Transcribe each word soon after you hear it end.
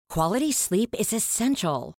Quality sleep is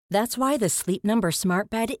essential. That's why the Sleep Number Smart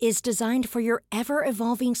Bed is designed for your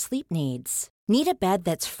ever-evolving sleep needs. Need a bed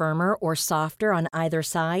that's firmer or softer on either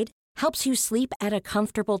side? Helps you sleep at a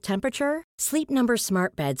comfortable temperature? Sleep Number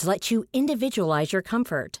Smart Beds let you individualize your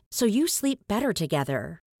comfort, so you sleep better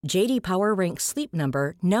together. J.D. Power ranks Sleep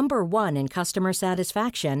Number number 1 in customer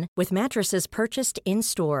satisfaction with mattresses purchased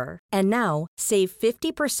in-store. And now, save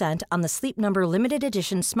 50% on the Sleep Number Limited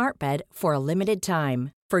Edition Smart Bed for a limited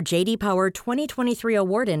time. For J.D. Power 2023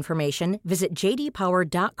 award information, visit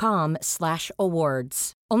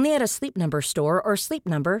jdpower.com/awards. Only at a Sleep Number store or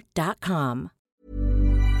sleepnumber.com.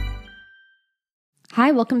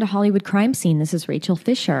 Hi, welcome to Hollywood Crime Scene. This is Rachel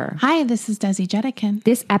Fisher. Hi, this is Desi Jetikin.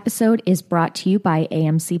 This episode is brought to you by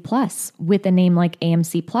AMC Plus. With a name like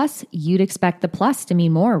AMC Plus, you'd expect the plus to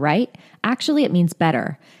mean more, right? Actually, it means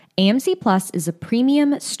better. AMC Plus is a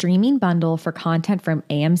premium streaming bundle for content from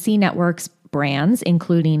AMC Network's brands,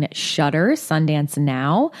 including Shudder, Sundance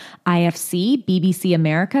Now, IFC, BBC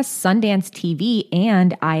America, Sundance TV,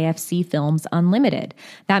 and IFC Films Unlimited.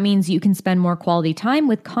 That means you can spend more quality time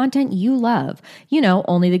with content you love. You know,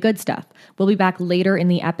 only the good stuff. We'll be back later in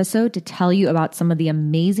the episode to tell you about some of the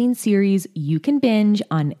amazing series you can binge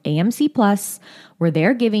on AMC Plus, where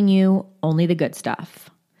they're giving you only the good stuff.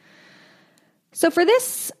 So for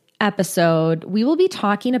this episode, we will be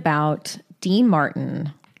talking about Dean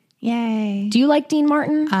Martin. Yay. Do you like Dean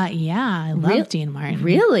Martin? Yeah, I love Dean Martin.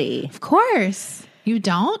 Really? Of course. You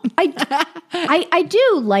don't? I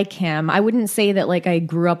do like him. I wouldn't say that like I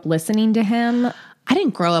grew up listening to him. I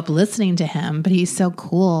didn't grow up listening to him, but he's so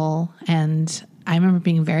cool. And I remember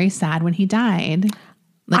being very sad when he died.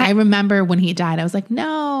 Like I remember when he died, I was like,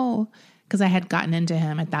 no, because I had gotten into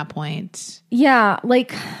him at that point. Yeah,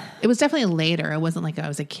 like it was definitely later. It wasn't like I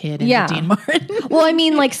was a kid into Dean Martin. Well, I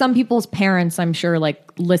mean, like some people's parents, I'm sure, like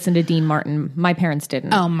listen to Dean Martin. My parents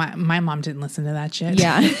didn't. Oh, my mom didn't listen to that shit.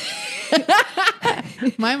 Yeah.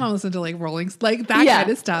 My mom listened to like Rolling, like that kind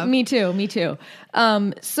of stuff. Me too.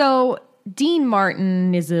 So Dean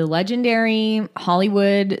Martin is a legendary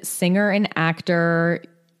Hollywood singer and actor.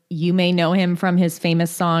 You may know him from his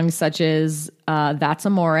famous songs such as That's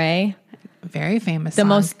Amore. Very famous The song.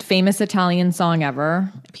 most famous Italian song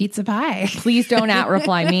ever. Pizza Pie. Please don't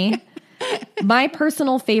reply me. My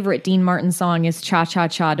personal favorite Dean Martin song is Cha Cha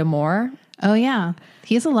Cha d'Amore. Oh, yeah.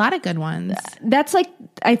 He has a lot of good ones. That's like,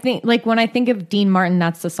 I think, like when I think of Dean Martin,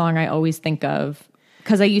 that's the song I always think of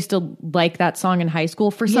because I used to like that song in high school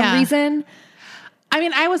for some reason. I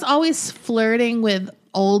mean, I was always flirting with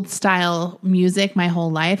old style music my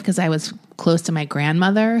whole life because I was close to my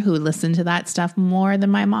grandmother who listened to that stuff more than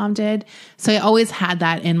my mom did. So I always had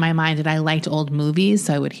that in my mind that I liked old movies.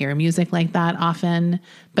 So I would hear music like that often.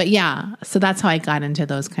 But yeah, so that's how I got into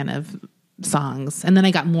those kind of songs. And then I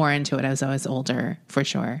got more into it as I was older, for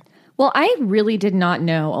sure. Well, I really did not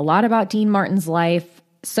know a lot about Dean Martin's life.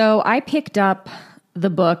 So I picked up the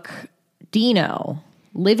book Dino,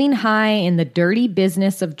 Living High in the Dirty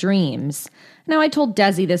Business of Dreams. Now, I told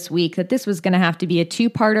Desi this week that this was going to have to be a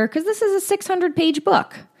two-parter because this is a 600-page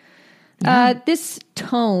book. This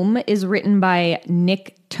tome is written by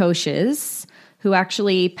Nick Tosches, who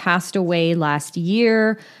actually passed away last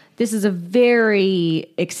year. This is a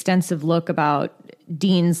very extensive look about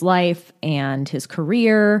Dean's life and his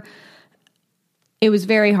career. It was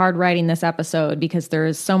very hard writing this episode because there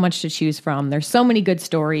is so much to choose from. There's so many good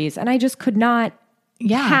stories, and I just could not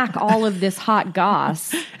pack all of this hot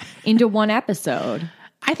goss into one episode.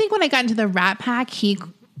 I think when I got into the Rat Pack,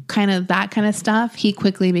 that kind of stuff, he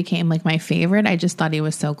quickly became like my favorite. I just thought he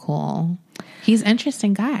was so cool. He's an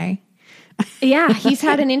interesting guy. Yeah, he's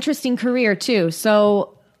had an interesting career too.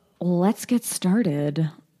 So let's get started.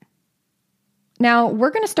 Now, we're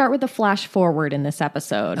going to start with a flash forward in this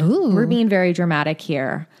episode. Ooh. We're being very dramatic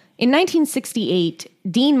here. In 1968,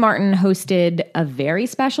 Dean Martin hosted a very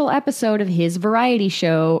special episode of his variety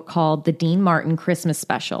show called The Dean Martin Christmas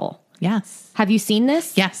Special. Yes. Have you seen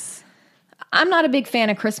this? Yes. I'm not a big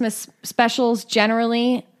fan of Christmas specials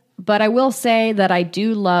generally, but I will say that I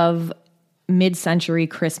do love mid-century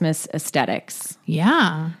Christmas aesthetics.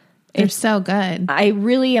 Yeah. They're so good. I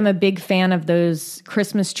really am a big fan of those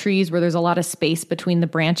Christmas trees where there's a lot of space between the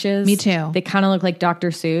branches. Me too. They kind of look like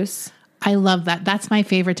Dr. Seuss. I love that. That's my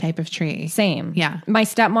favorite type of tree. Same. Yeah. My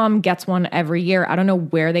stepmom gets one every year. I don't know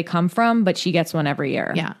where they come from, but she gets one every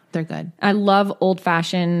year. Yeah, they're good. I love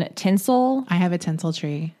old-fashioned tinsel. I have a tinsel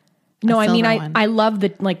tree. No, I mean, I love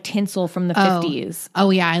the like tinsel from the 50s.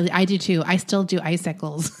 Oh yeah, I do too. I still do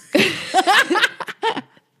icicles.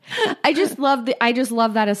 I just love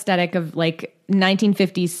that aesthetic of like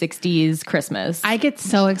 1950s, 60s Christmas. I get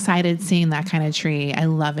so excited seeing that kind of tree. I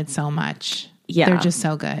love it so much. Yeah. They're just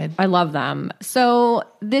so good. I love them. So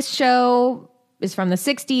this show is from the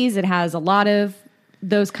 60s. It has a lot of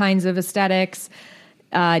those kinds of aesthetics.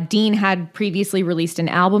 Dean had previously released an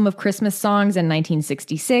album of Christmas songs in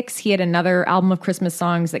 1966. He had another album of Christmas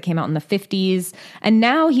songs that came out in the 50s. And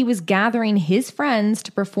now he was gathering his friends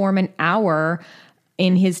to perform an hour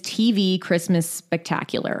in his TV Christmas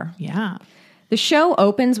spectacular. Yeah. The show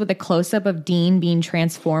opens with a close-up of Dean being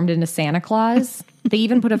transformed into Santa Claus. They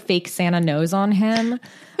even put a fake Santa nose on him.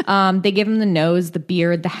 They give him the nose, the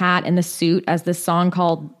beard, the hat, and the suit as this song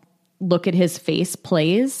called Look at His Face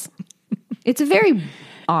plays. It's very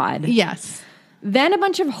odd. Yes. Then a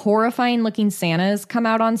bunch of horrifying looking Santas come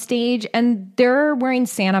out on stage and they're wearing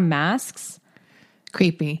Santa masks.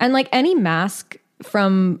 Creepy. And like any mask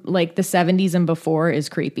from like the 70s and before is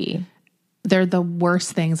creepy. They're the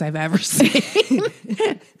worst things I've ever seen.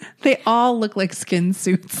 They all look like skin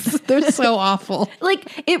suits. They're so awful.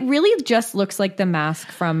 Like it really just looks like the mask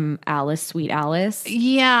from Alice, Sweet Alice.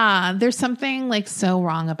 Yeah, there's something like so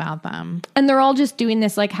wrong about them. And they're all just doing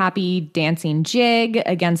this like happy dancing jig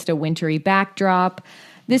against a wintry backdrop.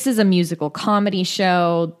 This is a musical comedy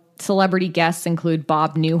show. Celebrity guests include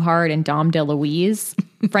Bob Newhart and Dom DeLuise.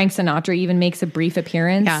 Frank Sinatra even makes a brief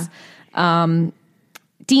appearance. Yeah.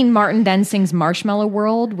 Dean Martin then sings Marshmallow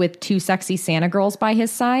World with two sexy Santa girls by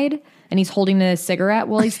his side, and he's holding a cigarette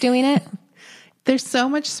while he's doing it. There's so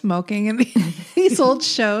much smoking in these old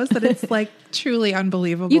shows that it's like truly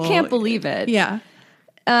unbelievable. You can't believe it. Yeah.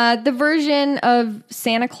 The version of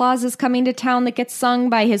Santa Claus is Coming to Town that gets sung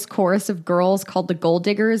by his chorus of girls called the Gold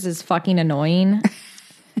Diggers is fucking annoying.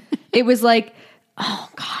 It was like, oh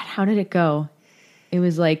God, how did it go? It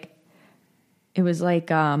was like,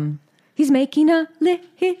 he's making a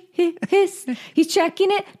hiss. He's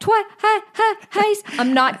checking it twice.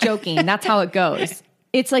 I'm not joking. That's how it goes.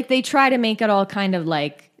 It's like they try to make it all kind of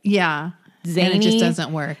like Yeah. zany. And it just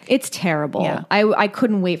doesn't work. It's terrible. Yeah. I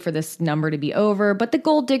couldn't wait for this number to be over. But the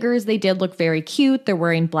Gold Diggers, they did look very cute. They're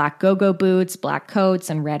wearing black go-go boots, black coats,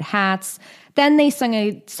 and red hats. Then they sung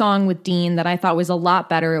a song with Dean that I thought was a lot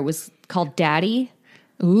better. It was called Daddy.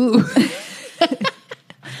 Ooh.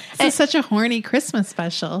 This is such a horny Christmas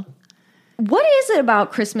special. What is it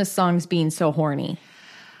about Christmas songs being so horny?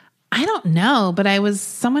 I don't know, but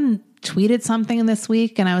someone tweeted something this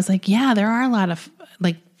week and I was like, yeah, there are a lot of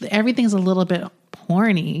like everything's a little bit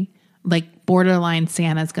horny, like borderline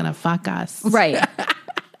Santa's gonna fuck us. Right.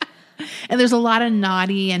 And there's a lot of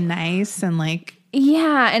naughty and nice and like,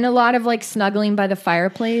 Yeah, and a lot of like snuggling by the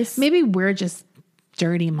fireplace. maybe we're just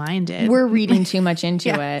dirty minded. We're reading too much into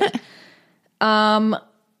it.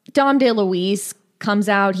 Dom DeLuise comes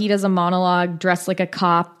out. He does a monologue dressed like a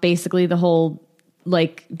cop. Basically, the whole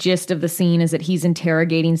like gist of the scene is that he's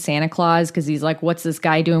interrogating Santa Claus because he's like, what's this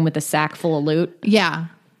guy doing with a sack full of loot? Yeah.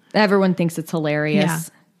 Everyone thinks it's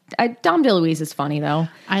hilarious. Dom DeLuise is funny, though.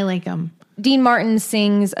 I like them. Dean Martin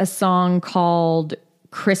sings a song called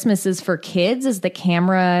Christmas is for Kids as the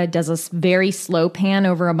camera does a very slow pan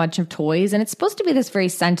over a bunch of toys. And it's supposed to be this very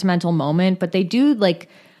sentimental moment, but they do like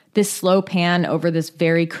this slow pan over this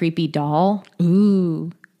very creepy doll.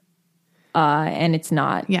 Ooh. And it's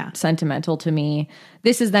not Yeah. sentimental to me.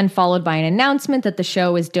 This is then followed by an announcement that the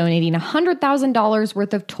show is donating $100,000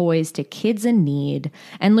 worth of toys to kids in need.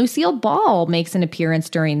 And Lucille Ball makes an appearance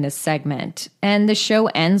during this segment. And the show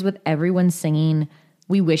ends with everyone singing,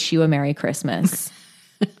 "We wish you a Merry Christmas."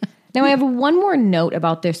 Now, I have one more note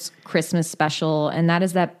about this Christmas special, and that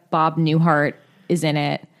is that Bob Newhart is in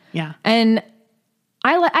it. Yeah. And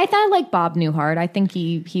I thought I liked Bob Newhart. I think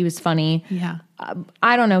he was funny. Yeah.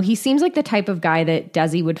 I don't know. He seems like the type of guy that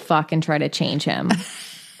Desi would fuck and try to change him.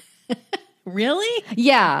 Really?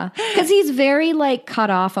 Yeah. Because he's very like cut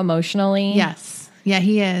off emotionally. Yes. Yeah,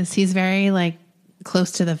 he is. He's very like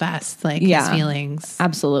close to the vest, like his feelings.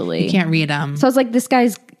 Absolutely. You can't read them. So I was like, this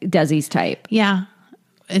guy's Desi's type. Yeah.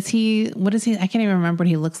 What is he? I can't even remember what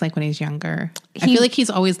he looks like when he's younger. I feel like he's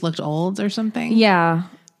always looked old or something. Yeah.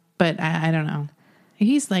 But I don't know.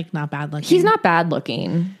 He's like not bad looking. He's not bad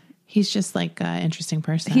looking. He's just like an interesting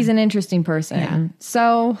person. He's an interesting person. Yeah.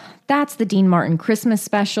 So that's the Dean Martin Christmas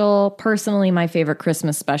special. Personally, my favorite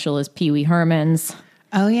Christmas special is Pee Wee Herman's.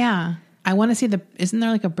 Oh, yeah. I want to see isn't there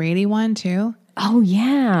like a Brady one too? Oh,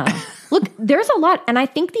 yeah. Look, there's a lot. And I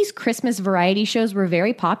think these Christmas variety shows were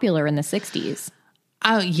very popular in the 60s.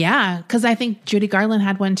 Oh, yeah. Because I think Judy Garland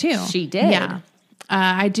had one too. She did. Yeah.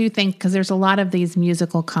 I do think because there's a lot of these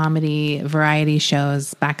musical comedy variety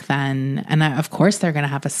shows back then. And of course, they're going to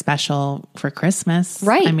have a special for Christmas.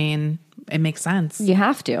 Right. I mean, it makes sense. You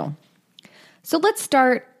have to. So let's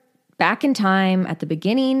start back in time at the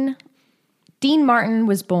beginning. Dean Martin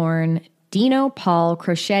was born Dino Paul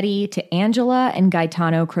Crocetti to Angela and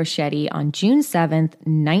Gaetano Crocetti on June 7th,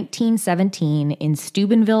 1917 in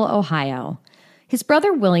Steubenville, Ohio. His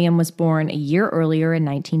brother William was born a year earlier in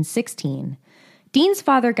 1916. Dean's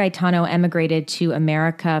father, Gaetano, emigrated to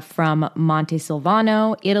America from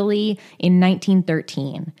Montesilvano, Italy, in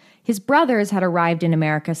 1913. His brothers had arrived in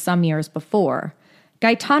America some years before.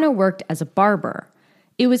 Gaetano worked as a barber.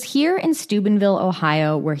 It was here in Steubenville,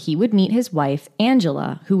 Ohio, where he would meet his wife,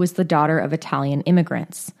 Angela, who was the daughter of Italian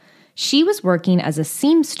immigrants. She was working as a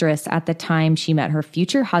seamstress at the time she met her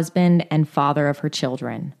future husband and father of her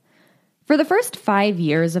children. For the first 5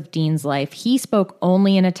 years of Dean's life, he spoke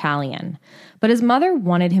only in Italian, but his mother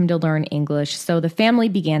wanted him to learn English, so the family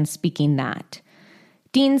began speaking that.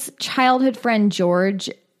 Dean's childhood friend George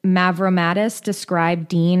Mavromatis described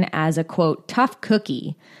Dean as a, quote, tough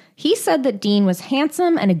cookie. He said that Dean was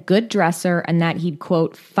handsome and a good dresser and that he'd,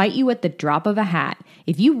 quote, fight you at the drop of a hat.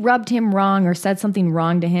 If you rubbed him wrong or said something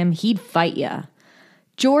wrong to him, he'd fight you.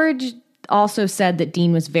 George also said that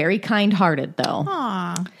Dean was very kind-hearted, though.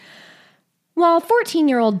 Aww. While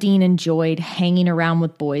 14-year-old Dean enjoyed hanging around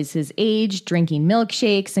with boys his age, drinking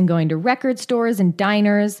milkshakes, and going to record stores and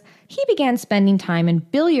diners, he began spending time in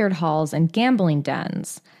billiard halls and gambling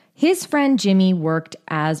dens. His friend Jimmy worked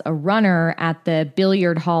as a runner at the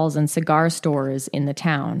billiard halls and cigar stores in the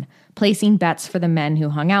town, placing bets for the men who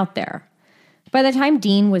hung out there. By the time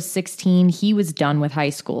Dean was 16, he was done with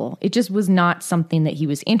high school. It just was not something that he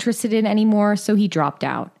was interested in anymore, so he dropped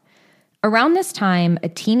out. Around this time, a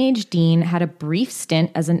teenage Dean had a brief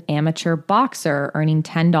stint as an amateur boxer, earning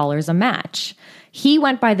 $10 a match. He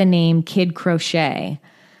went by the name Kid Crochet.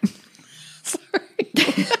 Sorry.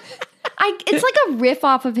 It's like a riff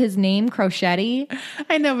off of his name, Crocetti.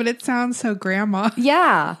 I know, but it sounds so grandma.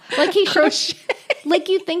 Yeah. Like he Crochet. Like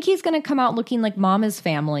you think he's going to come out looking like Mama's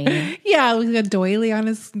Family. Yeah, with a doily on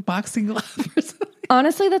his boxing glove or something.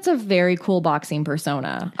 Honestly, that's a very cool boxing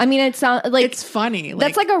persona. I mean, it sounds like it's funny.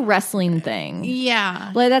 That's like a wrestling thing.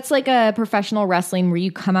 Yeah. Like that's like a professional wrestling where you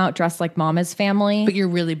come out dressed like Mama's Family. But you're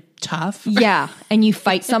really tough. Yeah. And you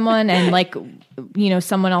fight someone and like, you know,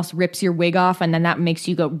 someone else rips your wig off and then that makes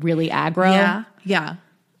you go really aggro. Yeah.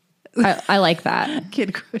 Yeah. I like that.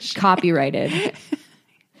 Kid Crochet. Copyrighted.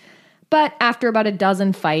 But after about a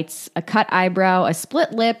dozen fights, a cut eyebrow, a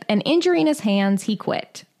split lip, and injuring his hands, he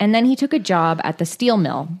quit. And then he took a job at the steel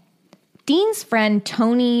mill. Dean's friend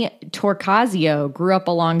Tony Torcasio grew up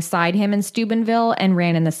alongside him in Steubenville and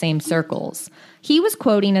ran in the same circles. He was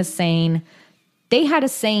quoting as saying, "They had a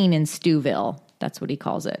saying in Steubenville." That's what he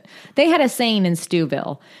calls it. They had a saying in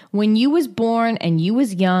Steubenville. When you was born and you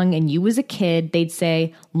was young and you was a kid, they'd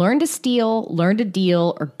say, learn to steal, learn to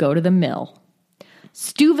deal, or go to the mill.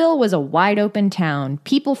 Steubenville was a wide-open town.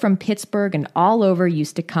 People from Pittsburgh and all over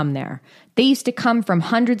used to come there. They used to come from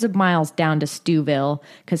hundreds of miles down to Steubenville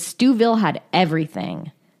because Steubenville had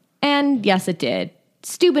everything. And yes, it did.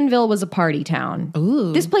 Steubenville was a party town.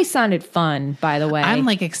 Ooh. This place sounded fun, by the way. I'm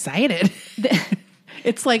like excited.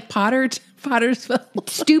 It's like Pottersville.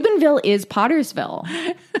 Steubenville is Pottersville.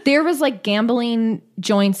 There was like gambling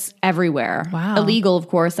joints everywhere. Wow. Illegal, of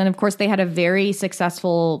course. And of course, they had a very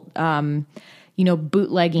successful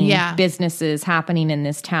bootlegging businesses happening in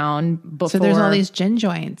this town before. So there's all these gin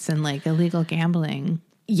joints and like illegal gambling.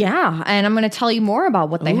 Yeah. And I'm going to tell you more about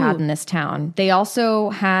what they had in this town. They also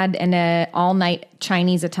had an all-night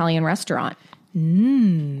Chinese-Italian restaurant.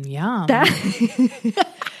 Yum.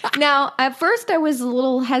 Now, at first I was a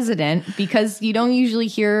little hesitant because you don't usually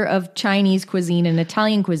hear of Chinese cuisine and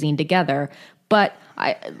Italian cuisine together. But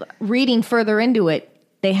reading further into it,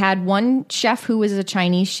 they had one chef who was a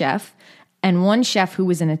Chinese chef and one chef who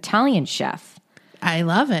was an Italian chef. I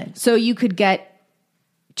love it. So you could get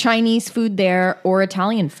Chinese food there or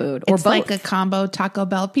Italian food or it's both. Like a combo Taco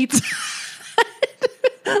Bell pizza.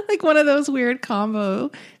 Like one of those weird combo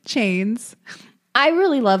chains. I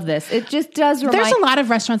really love this. It just does remind... There's a lot of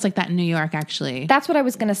restaurants like that in New York, actually. That's what I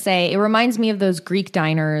was going to say. It reminds me of those Greek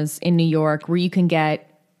diners in New York where you can get,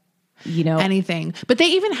 anything. But they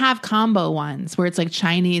even have combo ones where it's like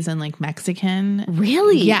Chinese and like Mexican.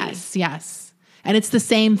 Really? Yes. And it's the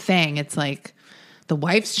same thing. It's like the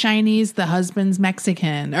wife's Chinese, the husband's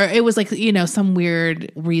Mexican. Or it was like, some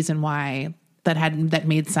weird reason why that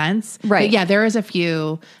made sense. Right. But yeah, there is a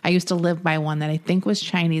few. I used to live by one that I think was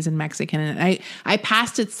Chinese and Mexican. And I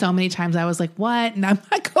passed it so many times. I was like, what? And I'm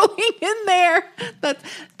not going in there.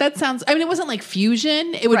 That sounds, it wasn't like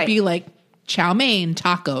fusion. It would be like chow mein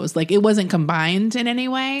tacos. Like it wasn't combined in any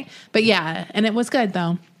way. But yeah, and it was good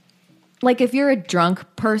though. Like if you're a drunk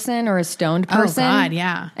person or a stoned person. Oh God,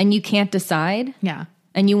 yeah. And you can't decide. Yeah.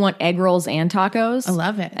 and you want egg rolls and tacos. I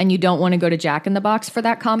love it. And you don't want to go to Jack in the Box for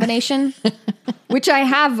that combination, which I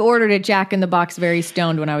have ordered at Jack in the Box very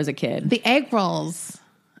stoned when I was a kid. The egg rolls.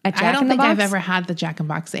 At Jack I don't in the think Box? I've ever had the Jack in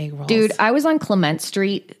the Box egg rolls. Dude, I was on Clement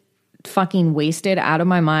Street fucking wasted out of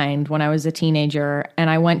my mind when I was a teenager, and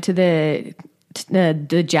I went to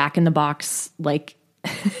the Jack in the Box like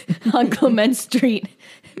on Clement Street.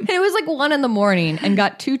 And it was like 1 a.m. and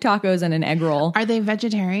got 2 tacos and an egg roll. Are they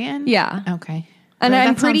vegetarian? Yeah. Okay. And Well,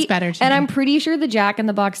 I'm that pretty sounds better to me. I'm pretty sure the Jack in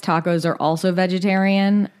the Box tacos are also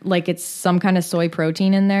vegetarian. Like it's some kind of soy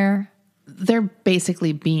protein in there. They're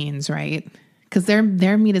basically beans, right? Because their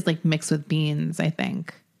meat is like mixed with beans, I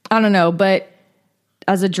think. I don't know, but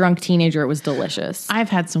as a drunk teenager, it was delicious. I've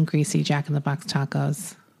had some greasy Jack in the Box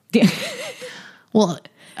tacos. Yeah. Well,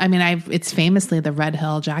 I mean, it's famously the Red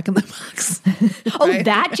Hill Jack in the Box. Oh,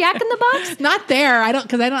 that Jack in the Box? Not there. I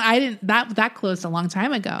didn't that closed a long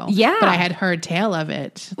time ago. Yeah. But I had heard tale of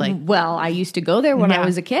it. Like Well, I used to go there when I Yeah.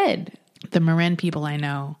 was a kid. the Marin people I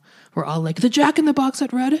know were all like, the Jack in the Box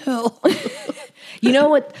at Red Hill. You know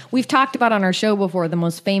what we've talked about on our show before? The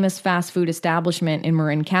most famous fast food establishment in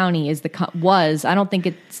Marin County is I don't think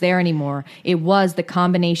it's there anymore. It was the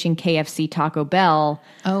combination KFC Taco Bell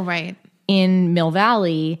Oh, right. in Mill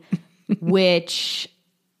Valley, which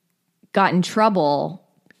got in trouble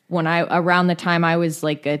around the time I was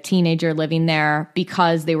like a teenager living there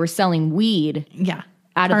because they were selling weed Yeah.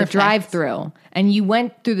 out of Perfect. the drive-through. And you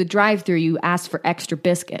went through the drive-through, you asked for extra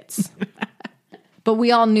biscuits. But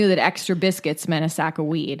we all knew that extra biscuits meant a sack of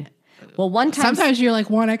weed. Well, one time Sometimes you're like,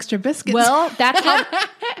 one extra biscuit. well,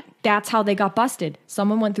 that's how they got busted.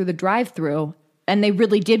 Someone went through the drive-through and they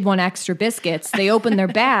really did want extra biscuits. They opened their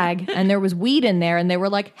bag and there was weed in there and they were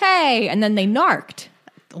like, "Hey," and then they narked.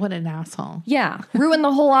 What an asshole. Yeah, ruined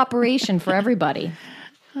the whole operation for everybody.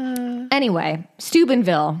 Anyway,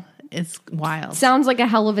 Steubenville It's wild. sounds like a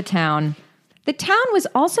hell of a town. The town was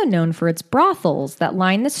also known for its brothels that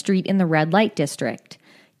line the street in the red light district.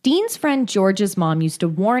 Dean's friend George's mom used to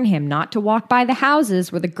warn him not to walk by the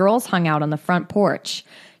houses where the girls hung out on the front porch.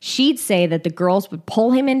 She'd say that the girls would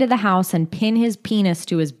pull him into the house and pin his penis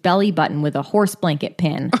to his belly button with a horse blanket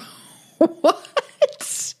pin. What?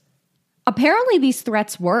 Apparently these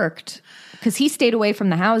threats worked because he stayed away from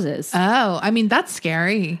the houses. Oh, I mean, that's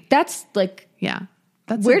scary. That's like, Yeah.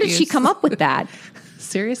 That's where did she abuse. come up with that?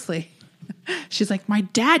 Seriously. She's like, my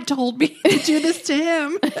dad told me to do this to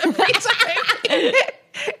him every time.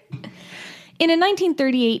 In a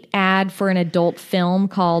 1938 ad for an adult film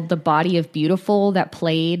called The Body of Beautiful that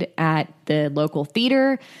played at the local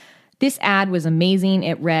theater, this ad was amazing.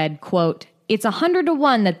 It read, quote, "It's 100 to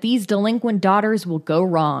 1 that these delinquent daughters will go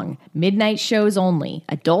wrong. Midnight shows only.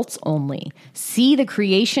 Adults only. See the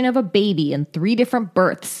creation of a baby in 3 different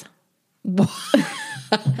births."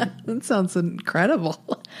 That sounds incredible.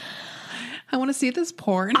 I want to see this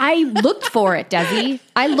porn. I looked for it, Desi.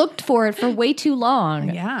 I looked for it for way too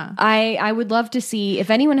long. Yeah. I would love to see if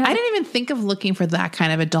anyone has. I didn't even think of looking for that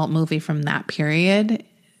kind of adult movie from that period.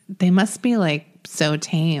 They must be like so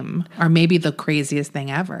tame, or maybe the craziest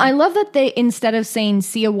thing ever. I love that they, instead of saying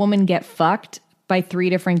see a woman get fucked by 3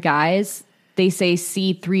 different guys, they say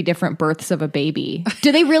see 3 different births of a baby.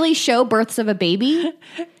 Do they really show births of a baby?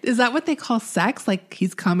 Is that what they call sex? Like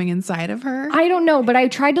he's coming inside of her? I don't know, but I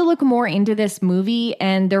tried to look more into this movie,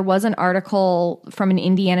 and there was an article from an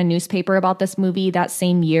Indiana newspaper about this movie that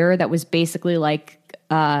same year that was basically like,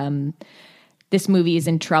 this movie is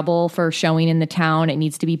in trouble for showing in the town. It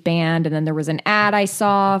needs to be banned. And then there was an ad I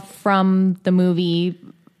saw from the movie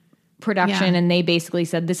production, Yeah. and they basically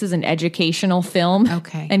said this is an educational film.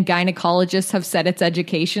 Okay. And gynecologists have said it's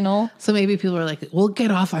educational. So maybe people are like, we'll get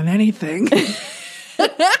off on anything.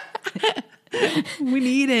 We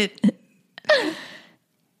need it.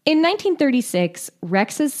 In 1936,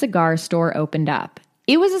 Rex's cigar store opened up.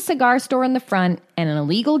 It was a cigar store in the front and an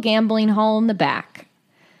illegal gambling hall in the back.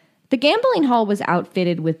 The gambling hall was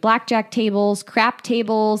outfitted with blackjack tables, crap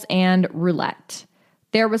tables, and roulette.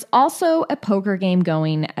 There was also a poker game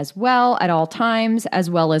going as well at all times, as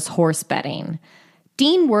well as horse betting.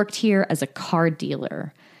 Dean worked here as a card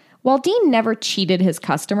dealer. While Dean never cheated his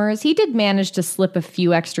customers, he did manage to slip a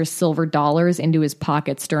few extra silver dollars into his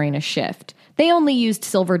pockets during a shift. They only used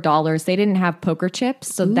silver dollars. They didn't have poker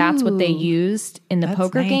chips, so that's what they used in the That's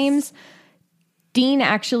poker nice. games. Dean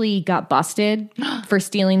actually got busted for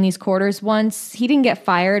stealing these quarters once. He didn't get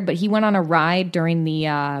fired, but he went on a ride during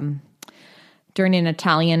an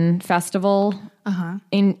Italian festival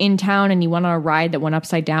in town, and he went on a ride that went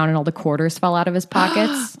upside down, and all the quarters fell out of his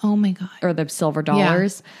pockets, Oh my God. or the silver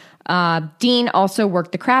dollars. Dean also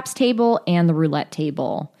worked the craps table and the roulette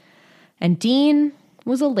table. And Dean,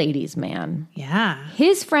 was a ladies' man. Yeah.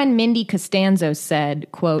 His friend Mindy Costanzo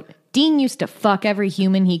said, quote, Dean used to fuck every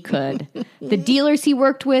human he could. The dealers he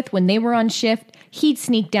worked with, when they were on shift, he'd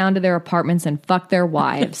sneak down to their apartments and fuck their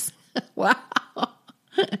wives. Wow.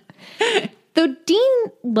 Though Dean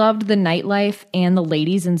loved the nightlife and the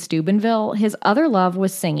ladies in Steubenville, his other love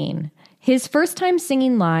was singing. His first time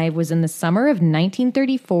singing live was in the summer of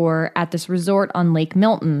 1934 at this resort on Lake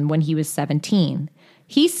Milton when he was 17.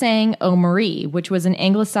 He sang O Marie, which was an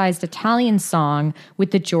anglicized Italian song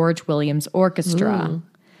with the George Williams Orchestra. Ooh.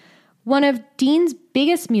 One of Dean's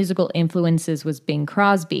biggest musical influences was Bing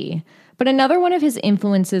Crosby, but another one of his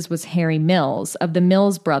influences was Harry Mills of the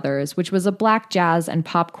Mills Brothers, which was a black jazz and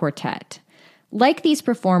pop quartet. Like these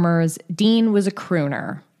performers, Dean was a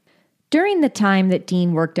crooner. During the time that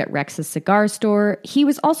Dean worked at Rex's cigar store, he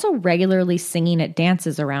was also regularly singing at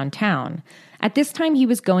dances around town. At this time, he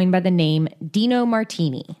was going by the name Dino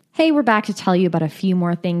Martini. Hey, we're back to tell you about a few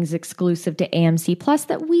more things exclusive to AMC Plus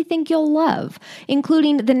that we think you'll love,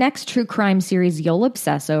 including the next true crime series you'll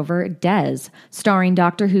obsess over, Des, starring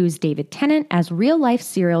Doctor Who's David Tennant as real-life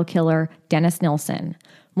serial killer Dennis Nilsson.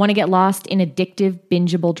 Want to get lost in addictive,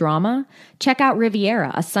 bingeable drama? Check out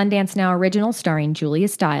Riviera, a Sundance Now original starring Julia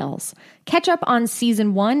Stiles. Catch up on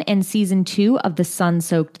Season 1 and Season 2 of the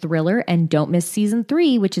sun-soaked thriller, and don't miss Season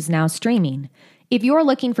 3, which is now streaming. If you're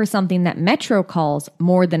looking for something that Metro calls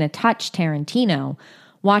more than a touch Tarantino,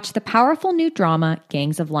 watch the powerful new drama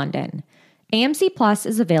Gangs of London. AMC Plus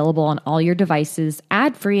is available on all your devices,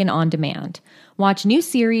 ad-free and on demand. Watch new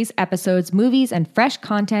series, episodes, movies, and fresh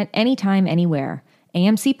content anytime, anywhere.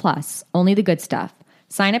 AMC Plus, only the good stuff.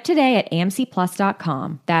 Sign up today at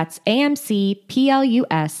amcplus.com. That's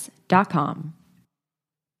amcplus.com.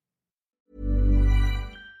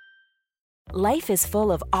 Life is full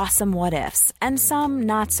of awesome what-ifs, and some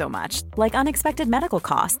not so much, like unexpected medical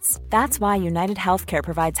costs. That's why United Healthcare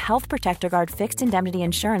provides Health Protector Guard fixed indemnity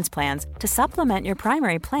insurance plans to supplement your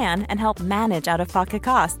primary plan and help manage out-of-pocket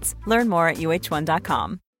costs. Learn more at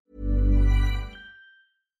uh1.com.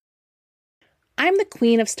 I'm the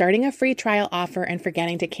queen of starting a free trial offer and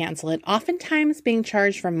forgetting to cancel it, oftentimes being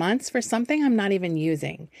charged for months for something I'm not even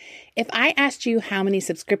using. If I asked you how many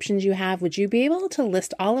subscriptions you have, would you be able to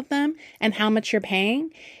list all of them and how much you're paying?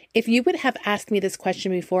 If you would have asked me this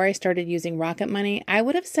question before I started using Rocket Money, I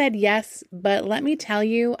would have said yes, but let me tell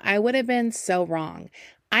you, I would have been so wrong.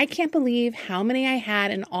 I can't believe how many I had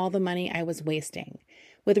and all the money I was wasting.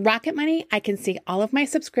 With Rocket Money, I can see all of my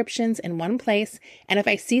subscriptions in one place, and if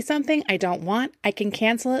I see something I don't want, I can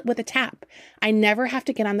cancel it with a tap. I never have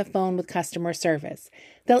to get on the phone with customer service.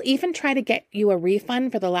 They'll even try to get you a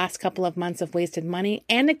refund for the last couple of months of wasted money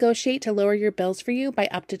and negotiate to lower your bills for you by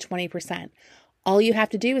up to 20%. All you have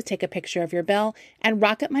to do is take a picture of your bill, and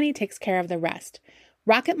Rocket Money takes care of the rest.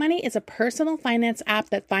 Rocket Money is a personal finance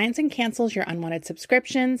app that finds and cancels your unwanted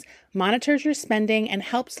subscriptions, monitors your spending, and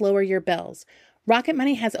helps lower your bills. Rocket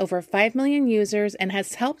Money has over 5 million users and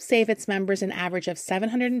has helped save its members an average of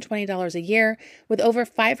 $720 a year with over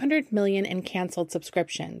 500 million in canceled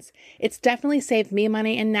subscriptions. It's definitely saved me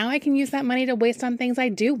money, and now I can use that money to waste on things I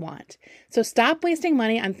do want. So stop wasting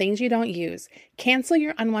money on things you don't use. Cancel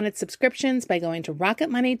your unwanted subscriptions by going to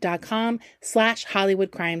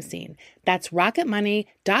rocketmoney.com/Hollywood Crime Scene. That's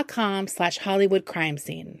rocketmoney.com/Hollywood Crime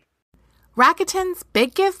Scene. Rakuten's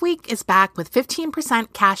Big Give Week is back with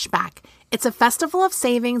 15% cash back. It's a festival of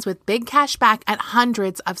savings with big cash back at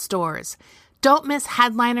hundreds of stores. Don't miss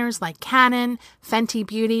headliners like Canon, Fenty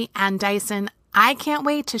Beauty, and Dyson. I can't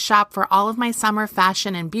wait to shop for all of my summer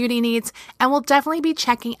fashion and beauty needs, and will definitely be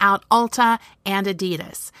checking out Ulta and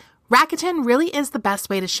Adidas. Rakuten really is the best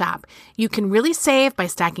way to shop. You can really save by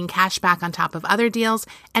stacking cash back on top of other deals,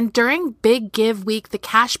 and during Big Give Week, the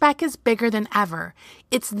cash back is bigger than ever.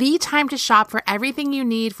 It's the time to shop for everything you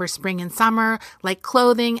need for spring and summer, like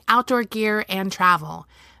clothing, outdoor gear, and travel.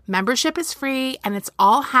 Membership is free, and it's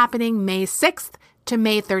all happening May 6th to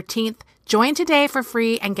May 13th. Join today for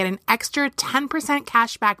free and get an extra 10%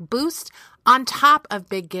 cashback boost on top of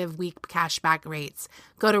Big Give Week cashback rates.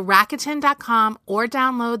 Go to Rakuten.com or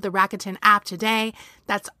download the Rakuten app today.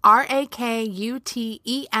 That's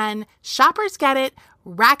Rakuten. Shoppers get it.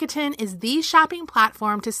 Rakuten is the shopping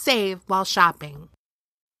platform to save while shopping.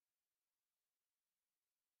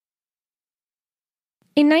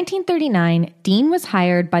 In 1939, Dean was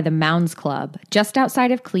hired by the Mounds Club, just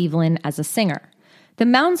outside of Cleveland, as a singer. The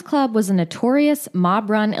Mounds Club was a notorious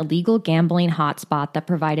mob-run illegal gambling hotspot that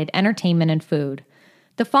provided entertainment and food.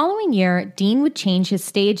 The following year, Dean would change his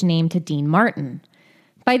stage name to Dean Martin.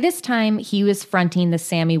 By this time, he was fronting the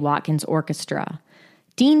Sammy Watkins Orchestra.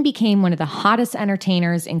 Dean became one of the hottest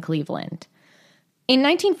entertainers in Cleveland. In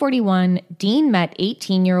 1941, Dean met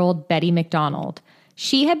 18-year-old Betty McDonald.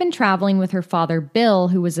 She had been traveling with her father, Bill,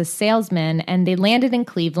 who was a salesman, and they landed in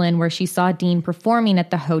Cleveland where she saw Dean performing at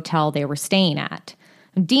the hotel they were staying at.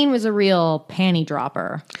 Dean was a real panty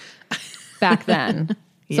dropper back then.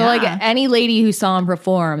 Yeah. So like any lady who saw him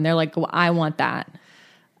perform, they're like, well, I want that.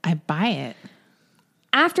 I buy it.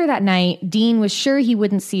 After that night, Dean was sure he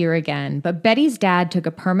wouldn't see her again, but Betty's dad took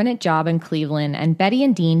a permanent job in Cleveland, and Betty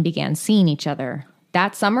and Dean began seeing each other.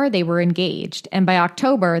 That summer, they were engaged, and by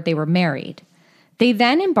October, they were married. They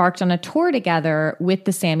then embarked on a tour together with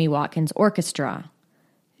the Sammy Watkins Orchestra.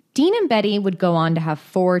 Dean and Betty would go on to have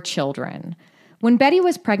 4 children. When Betty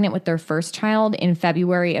was pregnant with their first child in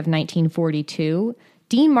February of 1942,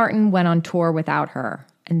 Dean Martin went on tour without her.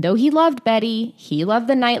 And though he loved Betty, he loved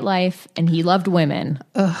the nightlife, and he loved women.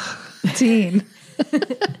 Ugh, Dean.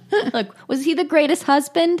 Look, was he the greatest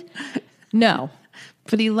husband? No.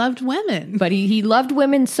 But he loved women. But he loved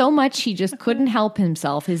women so much he just couldn't help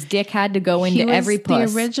himself. His dick had to go into every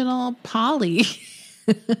puss. The original Polly.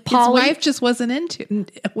 Polly. His wife just wasn't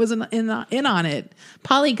in on it.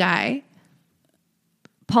 Polly guy.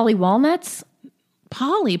 Polly Walnuts?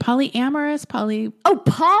 Polyamorous, Polly. Oh,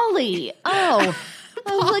 Polly. Oh.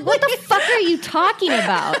 I was like, what the fuck are you talking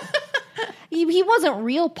about? He wasn't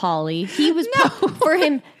real Polly. He was for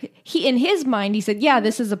him. He in his mind, he said, "Yeah,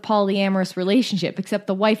 this is a polyamorous relationship." Except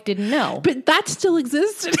the wife didn't know. But that still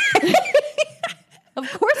existed.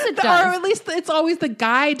 Of course it does. Or at least it's always the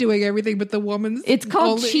guy doing everything, but the woman's. It's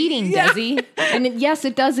called cheating, Desi. And yes,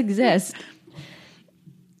 it does exist.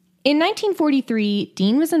 In 1943,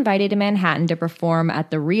 Dean was invited to Manhattan to perform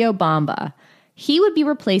at the Rio Bamba. He would be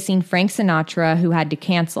replacing Frank Sinatra, who had to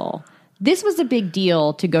cancel. This was a big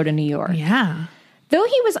deal to go to New York. Yeah. Though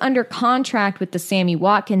he was under contract with the Sammy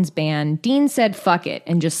Watkins band, Dean said fuck it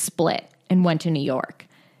and just split and went to New York.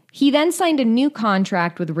 He then signed a new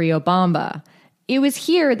contract with Rio Bamba. It was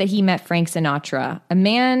here that he met Frank Sinatra, a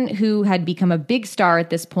man who had become a big star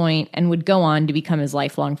at this point and would go on to become his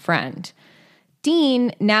lifelong friend.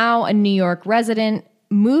 Dean, now a New York resident,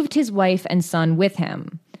 moved his wife and son with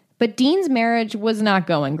him. But Dean's marriage was not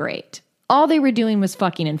going great. All they were doing was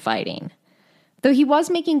fucking and fighting. Though he was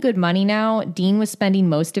making good money now, Dean was spending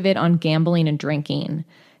most of it on gambling and drinking.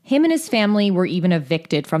 Him and his family were even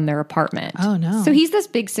evicted from their apartment. Oh, no. So he's this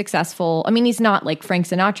big successful, I mean, he's not like Frank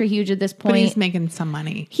Sinatra huge at this point. But he's making some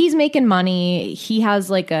money. He's making money. He has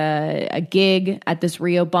like a gig at this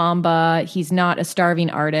Rio Bamba. He's not a starving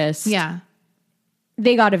artist. Yeah.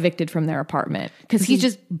 They got evicted from their apartment because he's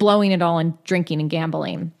just blowing it all on drinking and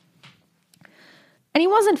gambling. And he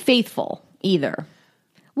wasn't faithful either.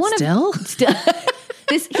 Still?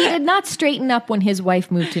 He did not straighten up when his wife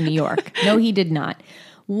moved to New York. No, he did not.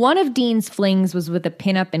 One of Dean's flings was with a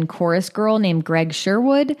pinup and chorus girl named Greg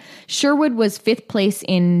Sherwood. Sherwood was 5th place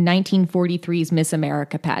in 1943's Miss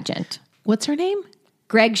America pageant. What's her name?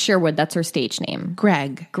 Greg Sherwood, that's her stage name.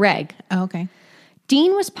 Greg. Oh, okay.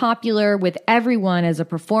 Dean was popular with everyone as a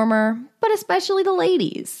performer, but especially the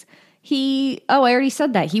ladies. I already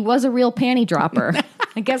said that. He was a real panty dropper.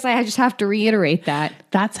 I guess I just have to reiterate that.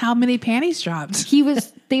 That's how many panties dropped.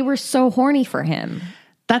 They were so horny for him.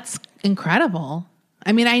 That's incredible.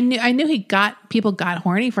 I mean, I knew people got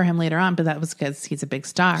horny for him later on, but that was because he's a big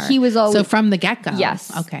star. He was always, so from the get-go.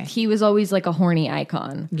 Yes. Okay. He was always like a horny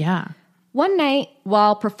icon. Yeah. One night,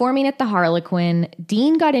 while performing at the Harlequin,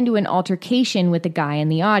 Dean got into an altercation with a guy in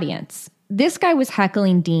the audience. This guy was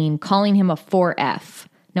heckling Dean, calling him a 4F.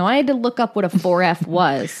 Now, I had to look up what a 4F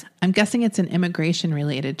was. I'm guessing it's an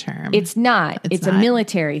immigration-related term. It's not. It's a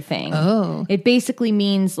military thing. Oh. It basically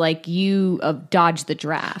means like you dodged the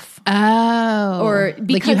draft. Oh. Or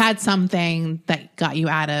like you had something that got you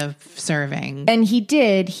out of serving. And he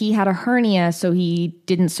did. He had a hernia, so he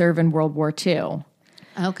didn't serve in World War II.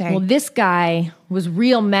 Okay. Well, this guy was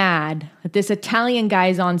real mad that this Italian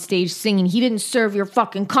guy's on stage singing, he didn't serve your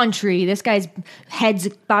fucking country. This guy's head's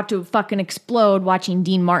about to fucking explode watching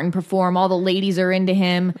Dean Martin perform. All the ladies are into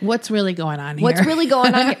him. What's really going on here? What's really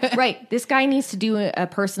going on here? Right. This guy needs to do a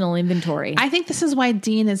personal inventory. I think this is why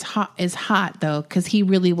Dean is hot though, because he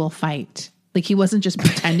really will fight. Like he wasn't just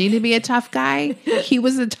pretending to be a tough guy. He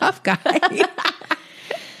was a tough guy.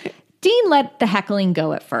 Dean let the heckling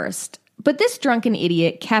go at first. But this drunken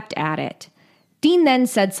idiot kept at it. Dean then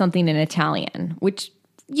said something in Italian, which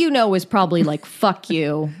was probably like, fuck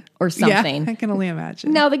you or something. Yeah, I can only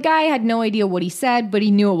imagine. Now, the guy had no idea what he said, but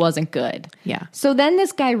he knew it wasn't good. Yeah. So then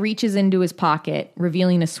this guy reaches into his pocket,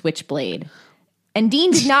 revealing a switchblade. And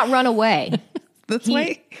Dean did not run away. That's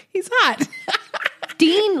why he's hot.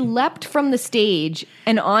 Dean leapt from the stage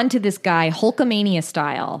and onto this guy, Hulkamania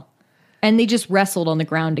style. And they just wrestled on the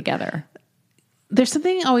ground together. There's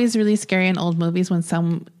something always really scary in old movies when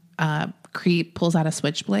some creep pulls out a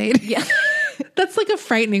switchblade. Yeah. That's like a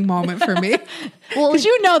frightening moment for me. Well, because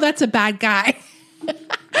you know that's a bad guy.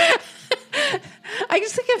 I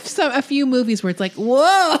just think of a few movies where it's like,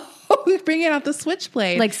 whoa, bringing out the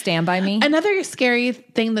switchblade. Like Stand By Me. Another scary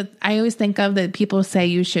thing that I always think of that people say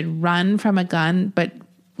you should run from a gun, but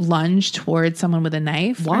lunge towards someone with a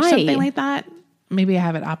knife. Why? Or something like that. Maybe I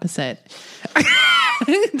have it opposite.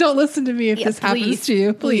 Don't listen to me if this happens to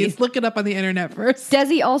you. Please look it up on the internet first.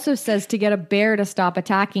 Desi also says to get a bear to stop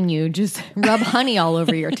attacking you, just rub honey all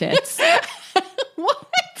over your tits. What?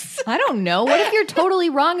 I don't know. What if you're totally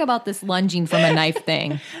wrong about this lunging from a knife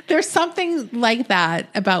thing? There's something like that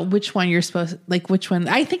about which one you're supposed to, like which one.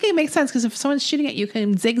 I think it makes sense because if someone's shooting at you,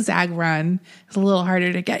 can zigzag run. It's a little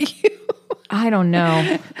harder to get you. I don't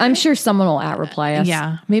know. I'm sure someone will reply us.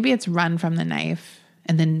 Yeah. Maybe it's run from the knife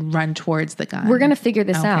and then run towards the gun. We're going to figure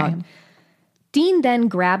this out. Dean then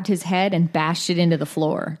grabbed his head and bashed it into the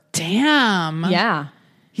floor. Damn. Yeah.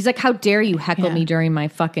 He's like, how dare you heckle me during my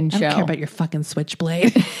fucking show? I don't care about your fucking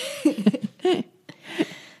switchblade.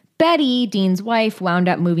 Betty, Dean's wife, wound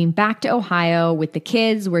up moving back to Ohio with the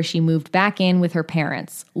kids, where she moved back in with her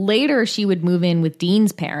parents. Later, she would move in with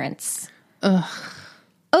Dean's parents. Ugh.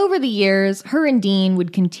 Over the years, her and Dean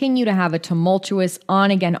would continue to have a tumultuous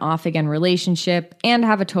on-again, off-again relationship and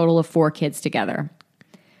have a total of 4 kids together.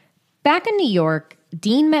 Back in New York,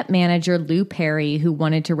 Dean met manager Lou Perry, who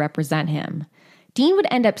wanted to represent him. Dean would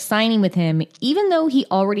end up signing with him, even though he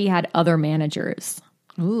already had other managers.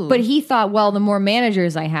 Ooh. But he thought, well, the more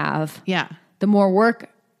managers I have, the more work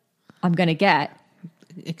I'm going to get.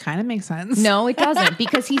 It kind of makes sense. No, it doesn't,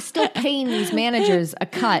 because he's still paying these managers a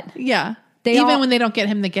cut. Yeah. Even when they don't get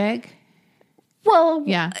him the gig? Well,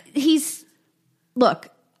 yeah. Look,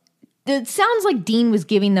 it sounds like Dean was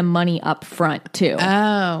giving them money up front, too.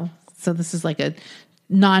 Oh, so this is like a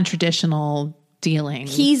non-traditional dealing.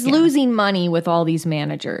 He's losing money with all these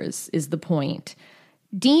managers, is the point.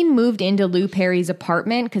 Dean moved into Lou Perry's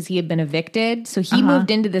apartment because he had been evicted. So he moved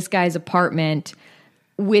into this guy's apartment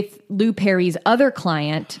with Lou Perry's other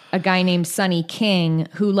client, a guy named Sonny King,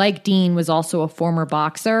 who, like Dean, was also a former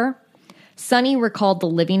boxer. Sonny recalled the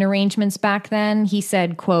living arrangements back then. He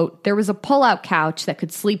said, quote, there was a pull-out couch that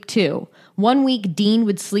could sleep 2. One week, Dean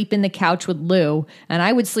would sleep in the couch with Lou, and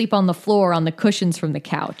I would sleep on the floor on the cushions from the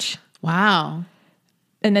couch. Wow.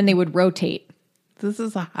 And then they would rotate. This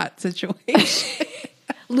is a hot situation.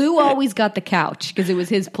 Lou always got the couch because it was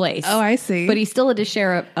his place. Oh, I see. But he still had to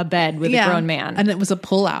share a bed with a grown man. And it was a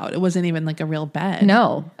pull-out. It wasn't even like a real bed.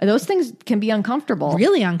 No. Those things can be uncomfortable.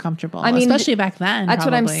 Really uncomfortable. I mean, especially back then. That's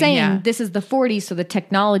what I'm saying. Yeah. This is the 40s, so the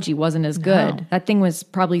technology wasn't as good. No. That thing was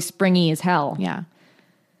probably springy as hell. Yeah.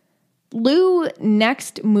 Lou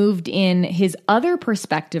next moved in his other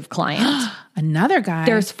prospective client. Another guy.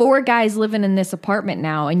 There's 4 guys living in this apartment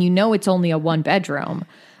now, and you know it's only a 1-bedroom.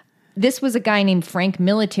 This was a guy named Frank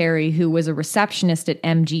Military who was a receptionist at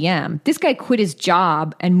MGM. This guy quit his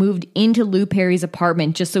job and moved into Lou Perry's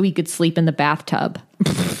apartment just so he could sleep in the bathtub.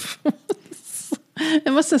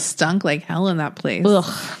 It must have stunk like hell in that place.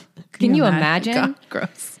 Ugh. Can you imagine? God,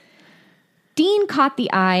 gross. Dean caught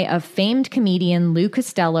the eye of famed comedian Lou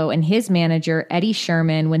Costello and his manager Eddie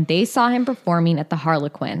Sherman when they saw him performing at the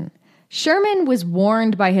Harlequin. Sherman was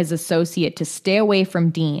warned by his associate to stay away from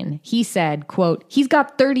Dean. He said, quote, he's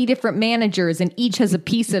got 30 different managers and each has a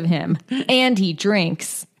piece of him. And he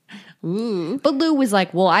drinks. Ooh. But Lou was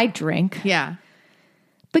like, well, I drink. Yeah.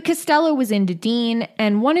 But Costello was into Dean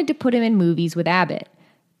and wanted to put him in movies with Abbott.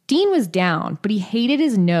 Dean was down, but he hated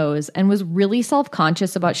his nose and was really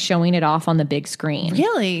self-conscious about showing it off on the big screen.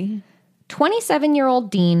 Really?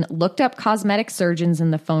 27-year-old Dean looked up cosmetic surgeons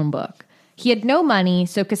in the phone book. He had no money,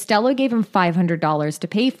 so Costello gave him $500 to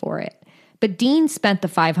pay for it. But Dean spent the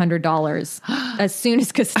 $500 as soon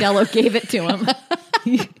as Costello gave it to him.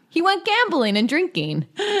 He went gambling and drinking.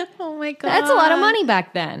 Oh my God. That's a lot of money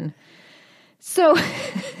back then. So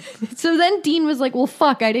then Dean was like, well,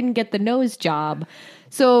 fuck, I didn't get the nose job.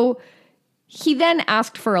 So he then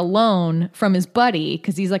asked for a loan from his buddy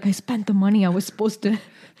because he's like, I spent the money I was supposed to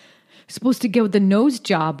get the nose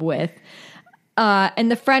job with. And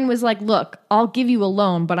the friend was like, look, I'll give you a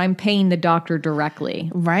loan, but I'm paying the doctor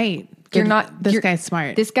directly. Right. This guy's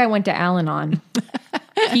smart. This guy went to Al-Anon.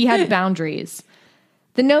 He had boundaries.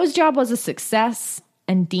 The nose job was a success,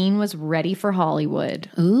 and Dean was ready for Hollywood.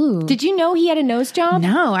 Ooh. Did you know he had a nose job?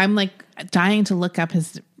 No, I'm like dying to look up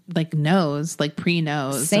his nose, like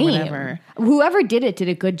pre-nose. Same. Or whatever. Whoever did it did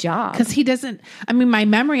a good job. Because he doesn't, I mean, my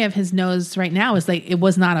memory of his nose right now is like, it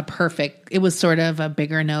was not a perfect, it was sort of a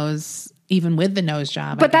bigger nose. even with the nose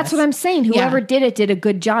job. But that's what I'm saying. Whoever did it did a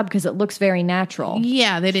good job because it looks very natural.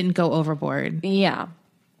 Yeah, they didn't go overboard. Yeah.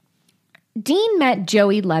 Dean met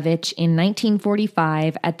Joey Levitch in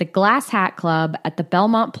 1945 at the Glass Hat Club at the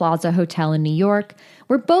Belmont Plaza Hotel in New York,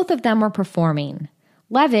 where both of them were performing.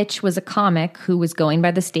 Levitch was a comic who was going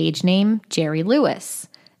by the stage name Jerry Lewis,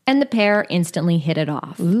 and the pair instantly hit it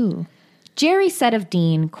off. Ooh. Jerry said of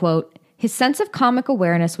Dean, quote, "His sense of comic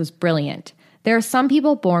awareness was brilliant. There are some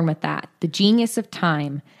people born with that, the genius of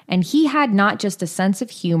time, and he had not just a sense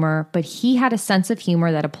of humor, but he had a sense of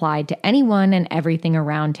humor that applied to anyone and everything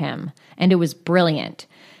around him, and it was brilliant.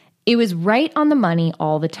 It was right on the money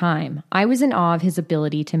all the time. I was in awe of his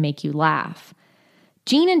ability to make you laugh."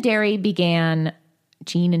 Gene and Derry began...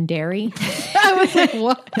 Gene and Derry? I was like,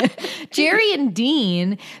 what? Jerry and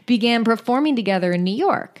Dean began performing together in New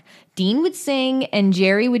York. Dean would sing and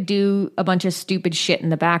Jerry would do a bunch of stupid shit in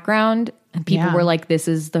the background. And people were like, this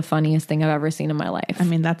is the funniest thing I've ever seen in my life. I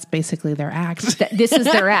mean, that's basically their act. This is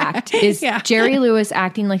their act. Is Jerry Lewis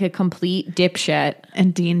acting like a complete dipshit.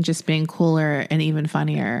 And Dean just being cooler and even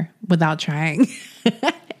funnier without trying.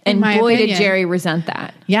 And boy, did Jerry resent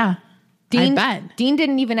that. Yeah. Dean, I bet. Dean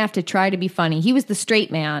didn't even have to try to be funny. He was the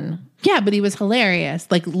straight man. Yeah, but he was hilarious.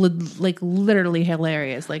 Like literally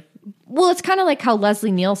hilarious. Well, it's kind of like how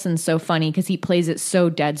Leslie Nielsen's so funny because he plays it so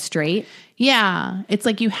dead straight. Yeah. It's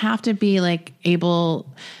like you have to be able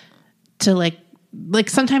to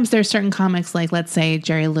sometimes there's certain comics let's say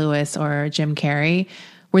Jerry Lewis or Jim Carrey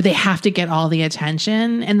where they have to get all the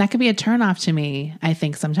attention. And that could be a turnoff to me, I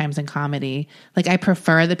think, sometimes in comedy. I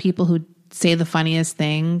prefer the people who say the funniest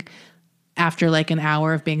thing after an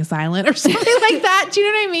hour of being silent or something like that. Do you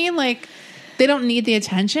know what I mean? They don't need the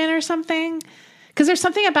attention or something. Because there's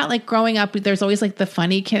something about growing up, there's always the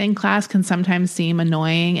funny kid in class can sometimes seem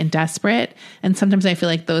annoying and desperate. And sometimes I feel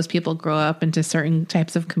like those people grow up into certain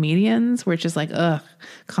types of comedians where it's just ugh,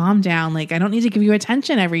 calm down. I don't need to give you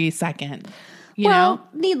attention every second. You know?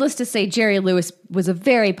 Needless to say, Jerry Lewis was a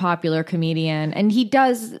very popular comedian and he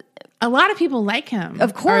does... A lot of people like him.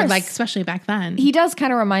 Of course. Or especially back then. He does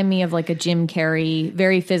kind of remind me of a Jim Carrey,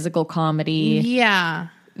 very physical comedy. Yeah.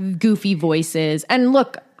 Goofy voices. And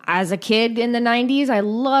look, as a kid in the 90s, I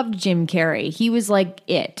loved Jim Carrey. He was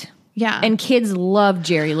it. Yeah. And kids loved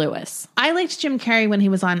Jerry Lewis. I liked Jim Carrey when he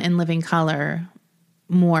was on In Living Color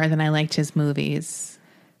more than I liked his movies.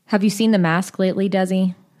 Have you seen The Mask lately,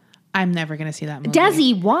 Desi? I'm never going to see that movie.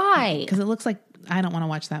 Desi, why? Because it looks like I don't want to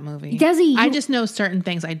watch that movie. Desi, I just know certain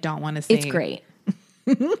things I don't want to see. It's great.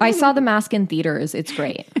 I saw The Mask in theaters. It's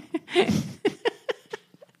great.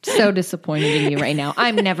 So disappointed in you right now.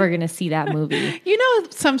 I'm never going to see that movie. You know,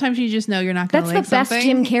 sometimes you just know you're not going to like something. That's the best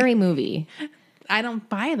Jim Carrey movie. I don't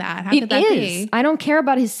buy that. How could that be? I don't care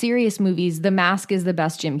about his serious movies. The Mask is the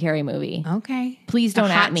best Jim Carrey movie. Okay. Please don't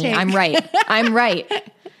at me. I'm right. I'm right.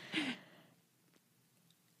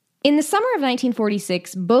 In the summer of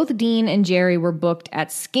 1946, both Dean and Jerry were booked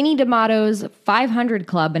at Skinny D'Amato's 500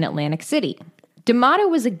 Club in Atlantic City. D'Amato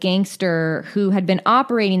was a gangster who had been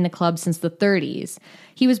operating the club since the 30s.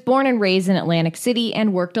 He was born and raised in Atlantic City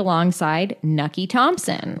and worked alongside Nucky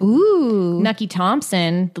Thompson. Ooh. Nucky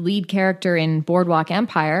Thompson, the lead character in Boardwalk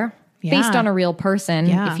Empire, based on a real person,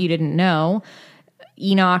 if you didn't know.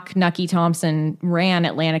 Enoch Nucky Thompson ran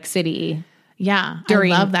Atlantic City. Yeah, I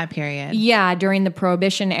love that period. Yeah, during the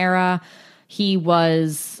Prohibition era, he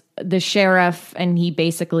was the sheriff and he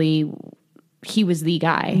was the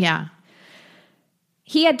guy. Yeah.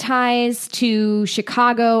 He had ties to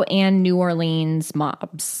Chicago and New Orleans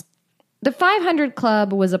mobs. The 500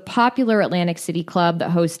 Club was a popular Atlantic City club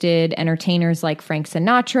that hosted entertainers like Frank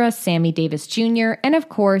Sinatra, Sammy Davis Jr., and of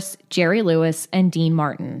course, Jerry Lewis and Dean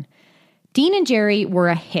Martin. Dean and Jerry were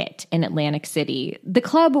a hit in Atlantic City. The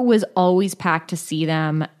club was always packed to see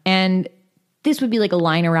them, and this would be a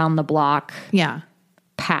line around the block. Yeah.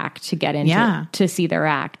 Packed to get into to see their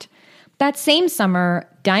act. That same summer,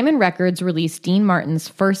 Diamond Records released Dean Martin's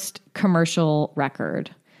first commercial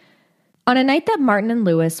record. On a night that Martin and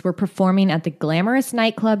Lewis were performing at the glamorous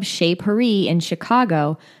nightclub Chez Paris in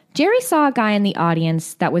Chicago, Jerry saw a guy in the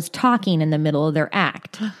audience that was talking in the middle of their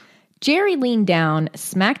act. Jerry leaned down,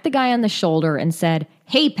 smacked the guy on the shoulder, and said,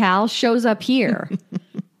 "Hey, pal, show's up here."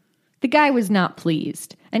 The guy was not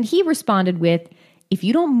pleased, and he responded with, "If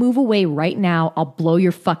you don't move away right now, I'll blow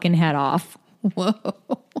your fucking head off." Whoa.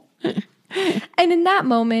 And in that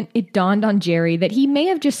moment, it dawned on Jerry that he may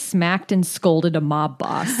have just smacked and scolded a mob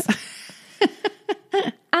boss.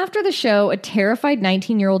 After the show, a terrified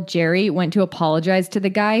 19-year-old Jerry went to apologize to the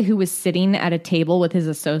guy who was sitting at a table with his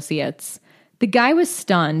associates. The guy was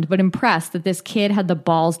stunned, but impressed that this kid had the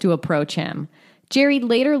balls to approach him. Jerry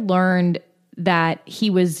later learned that he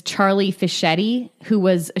was Charlie Fischetti, who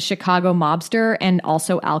was a Chicago mobster and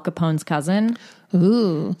also Al Capone's cousin.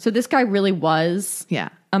 Ooh. So this guy really was Yeah.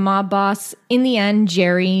 a mob boss. In the end,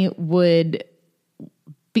 Jerry would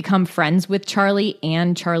become friends with Charlie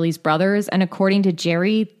and Charlie's brothers. And according to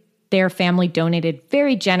Jerry, their family donated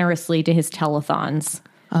very generously to his telethons.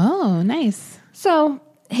 Oh, nice. So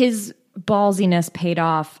his ballsiness paid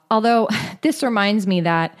off. Although this reminds me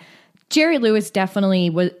that Jerry Lewis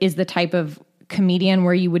definitely is the type of comedian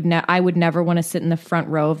where I would never want to sit in the front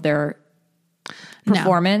row of their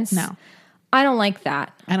performance. No. I don't like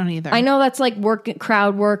that. I don't either. I know that's like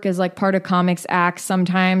crowd work is like part of comics acts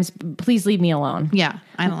sometimes. Please leave me alone. Yeah,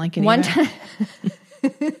 I don't like it One either. time,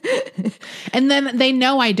 And then they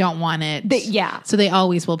know I don't want it. yeah. So they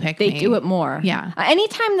always will pick me. They do it more. Yeah.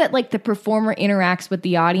 Anytime that like the performer interacts with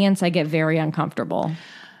the audience, I get very uncomfortable.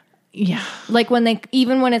 Yeah. Like when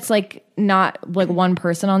even when it's like not like one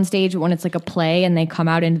person on stage, but when it's like a play and they come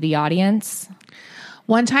out into the audience.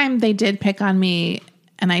 One time they did pick on me,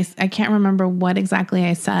 and I can't remember what exactly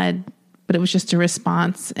I said, but it was just a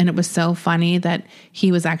response, and it was so funny that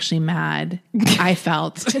he was actually mad. I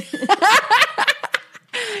felt.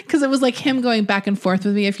 Because it was like him going back and forth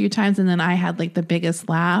with me a few times, and then I had like the biggest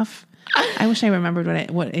laugh. I wish I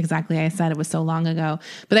remembered what exactly I said. It was so long ago.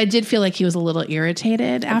 But I did feel like he was a little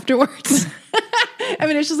irritated afterwards. I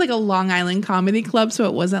mean, it's just like a Long Island comedy club, so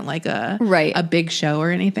it wasn't like a big show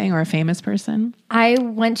or anything, or a famous person. I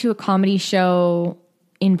went to a comedy show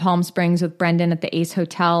in Palm Springs with Brendan at the Ace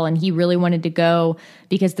Hotel, and he really wanted to go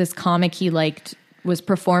because this comic he liked was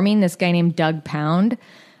performing, this guy named Doug Pound.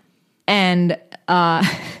 And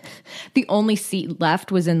the only seat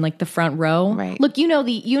left was in like the front row. Right. Look, you know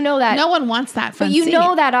that No one wants that front but you seat.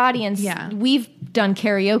 know that audience. Yeah. We've done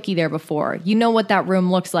karaoke there before. You know what that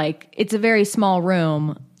room looks like. It's a very small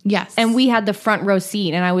room. Yes. And we had the front row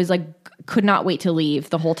seat, and I was like, could not wait to leave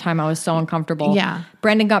the whole time. I was so uncomfortable. Yeah.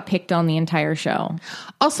 Brendan got picked on the entire show.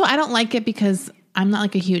 Also, I don't like it because I'm not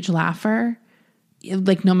like a huge laugher.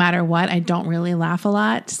 Like no matter what, I don't really laugh a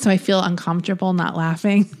lot. So I feel uncomfortable not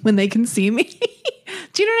laughing when they can see me.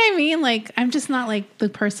 Do you know what I mean? Like I'm just not like the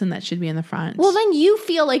person that should be in the front. Well, then you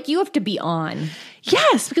feel like you have to be on.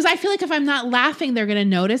 Yes, because I feel like if I'm not laughing, they're going to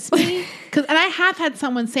notice me. And I have had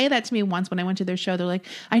someone say that to me once when I went to their show. They're like,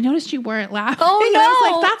 I noticed you weren't laughing. Oh, And no. I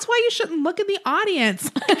was like, that's why you shouldn't look at the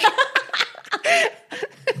audience.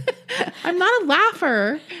 I'm not a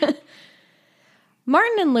laugher.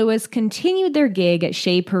 Martin and Lewis continued their gig at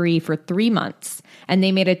Chez Paris for 3 months, and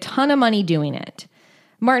they made a ton of money doing it.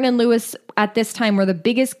 Martin and Lewis at this time were the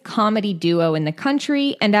biggest comedy duo in the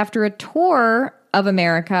country, and after a tour of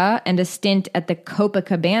America and a stint at the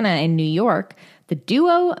Copacabana in New York, the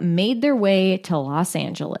duo made their way to Los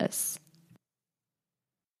Angeles.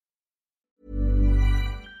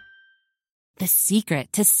 The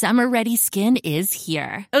secret to summer-ready skin is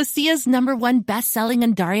here. Osea's #1 best-selling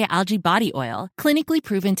Undaria Algae Body Oil, clinically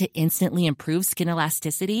proven to instantly improve skin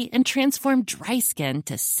elasticity and transform dry skin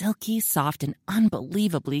to silky, soft, and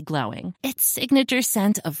unbelievably glowing. Its signature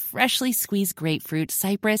scent of freshly squeezed grapefruit,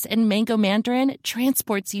 cypress, and mango mandarin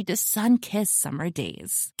transports you to sun-kissed summer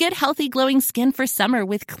days. Get healthy, glowing skin for summer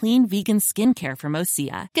with clean vegan skincare from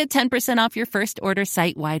Osea. Get 10% off your first order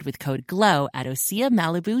site-wide with code GLOW at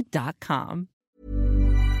OseaMalibu.com.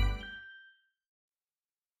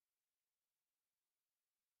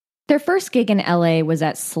 Their first gig in LA was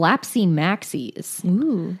at Slapsy Maxie's.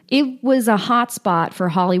 Ooh. It was a hot spot for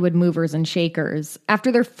Hollywood movers and shakers. After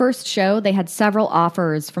their first show, they had several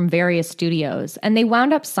offers from various studios, and they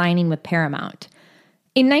wound up signing with Paramount.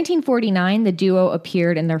 In 1949, the duo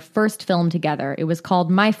appeared in their first film together. It was called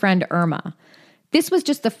My Friend Irma. This was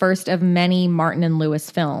just the first of many Martin and Lewis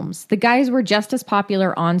films. The guys were just as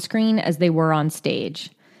popular on screen as they were on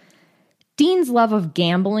stage. Dean's love of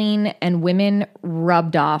gambling and women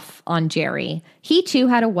rubbed off on Jerry. He too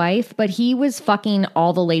had a wife, but he was fucking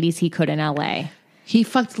all the ladies he could in LA. He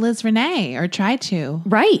fucked Liz Renee, or tried to.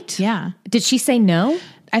 Right. Yeah. Did she say no?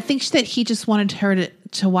 I think that he just wanted her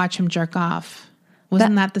to watch him jerk off.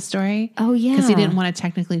 Wasn't that the story? Oh, yeah. Because he didn't want to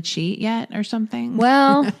technically cheat yet or something.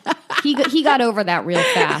 Well, he got over that real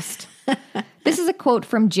fast. This is a quote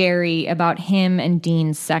from Jerry about him and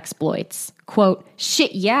Dean's sexploits. Quote,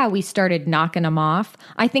 "Shit, yeah, we started knocking them off.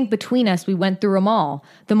 I think between us, we went through them all.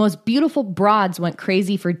 The most beautiful broads went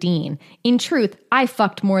crazy for Dean. In truth, I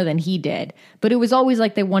fucked more than he did. But it was always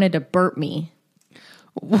like they wanted to burp me."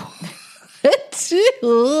 Isn't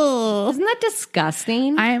that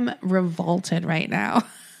disgusting? I'm revolted right now.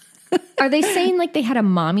 Are they saying like they had a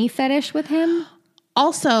mommy fetish with him?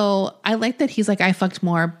 Also, I like that he's like, I fucked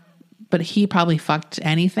more but he probably fucked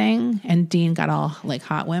anything, and Dean got all like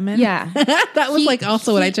hot women. Yeah. That was like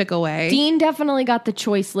also what I took away. Dean definitely got the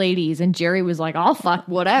choice ladies, and Jerry was like, I'll fuck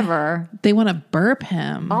whatever. They want to burp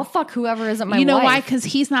him. I'll fuck whoever isn't my You know wife. why? Because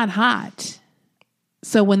he's not hot.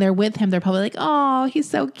 So when they're with him, they're probably like, oh, he's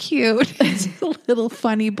so cute. He's a little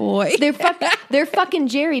funny boy. They're fucking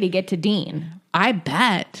Jerry to get to Dean. I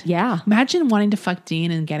bet. Yeah. Imagine wanting to fuck Dean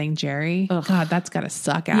and getting Jerry. God, that's got to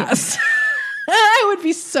suck ass. I would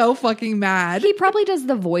be so fucking mad. He probably does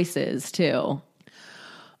the voices too.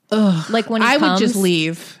 Ugh. Like when he I comes, would just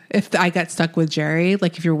leave if I got stuck with Jerry.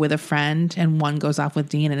 Like if you're with a friend and one goes off with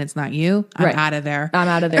Dean and it's not you, I'm Right. out of there. I'm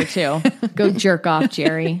out of there too. Go jerk off,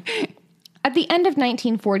 Jerry. At the end of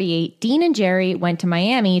 1948, Dean and Jerry went to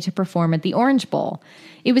Miami to perform at the Orange Bowl.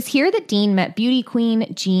 It was here that Dean met beauty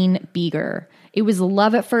queen Jean Beager. It was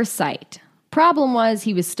love at first sight. Problem was,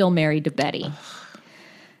 he was still married to Betty.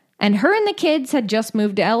 And her and the kids had just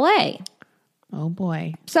moved to LA. Oh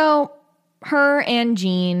boy. So her and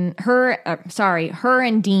Dean got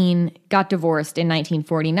divorced in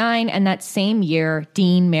 1949, and that same year,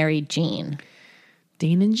 Dean married Jean.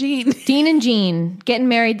 Dean and Jean. Dean and Jean, getting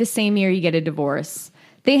married the same year you get a divorce.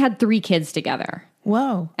 They had 3 kids together.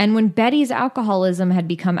 Whoa. And when Betty's alcoholism had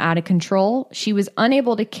become out of control, she was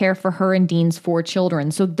unable to care for her and Dean's 4 children.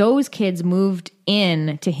 So those kids moved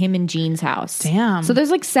in to him and Jean's house. Damn. So there's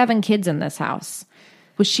like 7 kids in this house.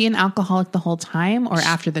 Was she an alcoholic the whole time or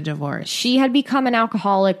after the divorce? She had become an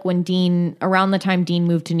alcoholic when around the time Dean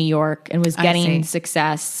moved to New York and was getting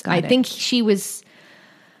success. Got it. think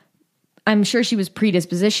I'm sure she was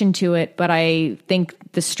predispositioned to it, but I think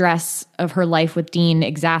the stress of her life with Dean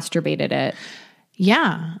exacerbated it.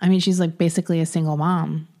 Yeah. I mean, she's like basically a single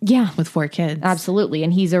mom. Yeah. With 4 kids. Absolutely.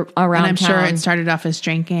 And he's around And I'm sure town. it started off as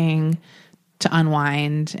drinking to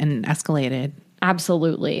unwind and escalated.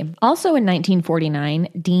 Absolutely. Also in 1949,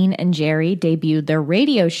 Dean and Jerry debuted their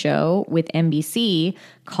radio show with NBC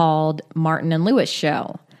called Martin and Lewis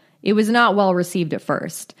Show. It was not well received at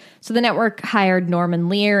first. So the network hired Norman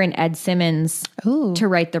Lear and Ed Simmons to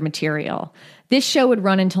write their material. This show would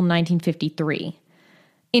run until 1953.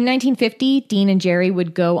 In 1950, Dean and Jerry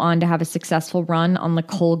would go on to have a successful run on the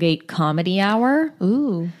Colgate Comedy Hour.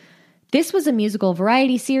 Ooh. This was a musical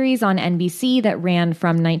variety series on NBC that ran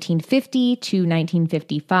from 1950 to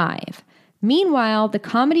 1955. Meanwhile, the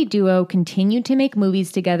comedy duo continued to make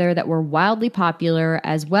movies together that were wildly popular,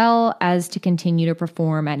 as well as to continue to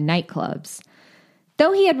perform at nightclubs.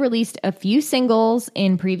 Though he had released a few singles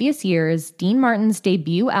in previous years, Dean Martin's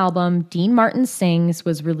debut album, Dean Martin Sings,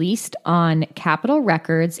 was released on Capitol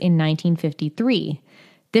Records in 1953.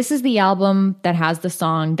 This is the album that has the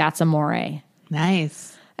song That's Amore.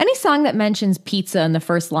 Nice. Any song that mentions pizza in the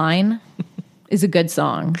first line is a good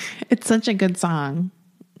song. It's such a good song.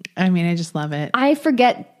 I mean, I just love it. I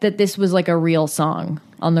forget that this was like a real song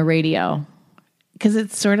on the radio. Because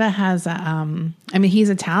it sort of has I mean, he's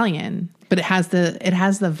Italian, but it has the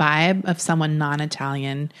vibe of someone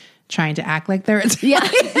non-Italian trying to act like they're Italian. Yeah.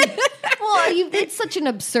 It's such an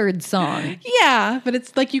absurd song. Yeah, but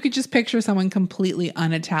it's like you could just picture someone completely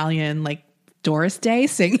un-Italian, like Doris Day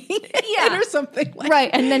singing it or something like Right.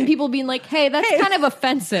 And then people being like, hey, that's kind of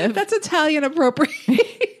offensive. That's Italian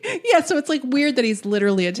appropriate. Yeah, so it's like weird that he's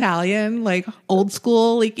literally Italian, like old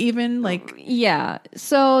school, like even like. Yeah.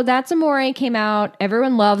 So That's Amore came out.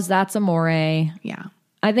 Everyone loves That's Amore. Yeah.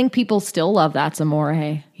 I think people still love That's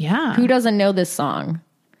Amore. Yeah. Who doesn't know this song?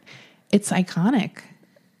 It's iconic.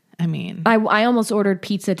 I mean, I almost ordered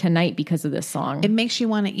pizza tonight because of this song. it makes you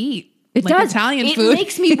want to eat. It like does. Italian it food. It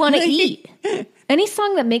makes me want to eat. Any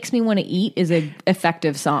song that makes me want to eat is an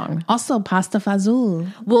effective song. Also, pasta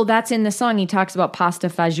fazool. Well, that's in the song. He talks about pasta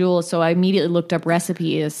fagioli, so I immediately looked up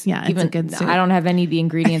recipes. Yeah, it's a good soup. I don't have any of the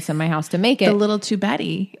ingredients in my house to make it. The little too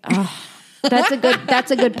Betty.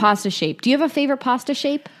 That's a good pasta shape. Do you have a favorite pasta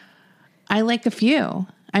shape? I like a few.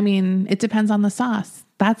 I mean, it depends on the sauce.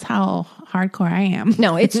 That's how hardcore I am.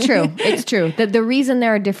 No, it's true. It's true. The reason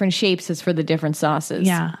there are different shapes is for the different sauces.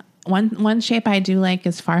 Yeah. One shape I do like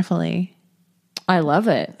is farfalle. I love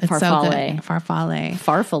it. It's so good. Farfalle.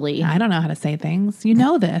 Farfalle. I don't know how to say things. You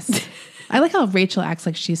know this. I like how Rachel acts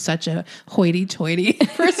like she's such a hoity-toity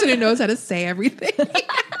person who knows how to say everything.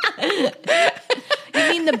 You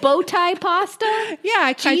mean the bow tie pasta? Yeah,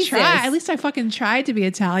 I Jesus. try. At least I fucking tried to be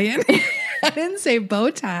Italian. I didn't say bow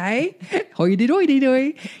tie.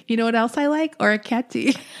 Hoity-doity-doy. You know what else I like?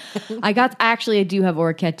 Orecchiette. I do have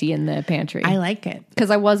orecchiette in the pantry. I like it. Because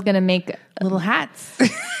I was going to make Little hats.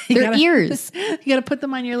 their ears. You got to put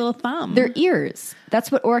them on your little thumb. Their ears.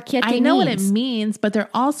 That's what orecchiette means. I know what it means, but they're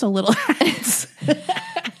also little hats.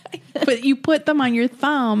 Put But you put them on your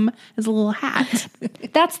thumb as a little hat.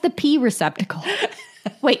 That's the pee receptacle.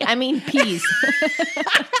 Wait, I mean peas.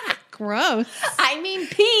 Gross. I mean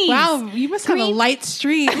peas. Wow, you must have a light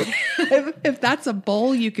streak. if that's a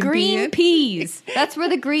bowl you can be in. Green peas. That's where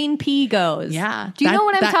the green pea goes. Yeah. Do you know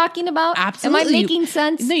what I'm talking about? Absolutely. Am I making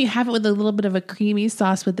sense? No, you have it with a little bit of a creamy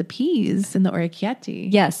sauce with the peas and the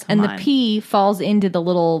orecchiette. Yes, Come and on. the pea falls into the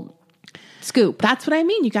little scoop. That's what I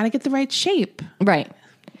mean. You got to get the right shape. Right.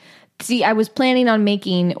 See, I was planning on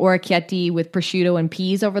making orecchiette with prosciutto and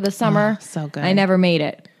peas over the summer. Oh, so good. I never made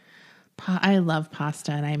it. I love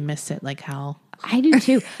pasta and I miss it like hell. I do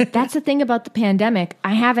too. That's the thing about the pandemic.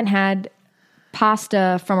 I haven't had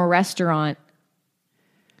pasta from a restaurant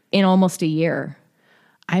in almost a year.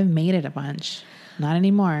 I've made it a bunch. Not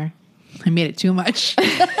anymore. I made it too much.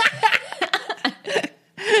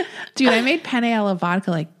 Dude, I made penne alla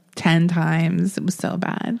vodka like 10 times. It was so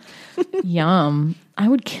bad. Yum. I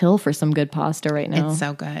would kill for some good pasta right now. It's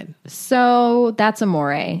so good. So that's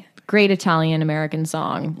Amore. Great Italian-American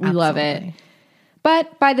song. We love it. Absolutely.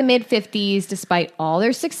 But by the mid-50s, despite all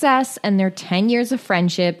their success and their 10 years of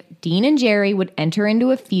friendship, Dean and Jerry would enter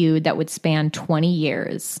into a feud that would span 20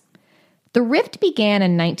 years. The rift began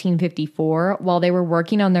in 1954 while they were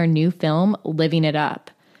working on their new film, Living It Up.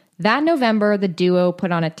 That November, the duo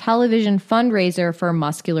put on a television fundraiser for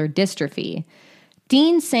muscular dystrophy.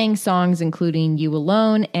 Dean sang songs including You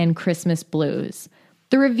Alone and Christmas Blues.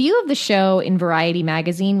 The review of the show in Variety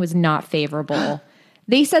magazine was not favorable.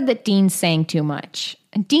 They said that Dean sang too much.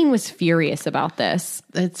 And Dean was furious about this.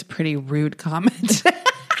 It's a pretty rude comment.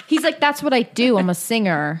 He's like, that's what I do. I'm a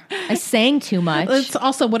singer. I sang too much. It's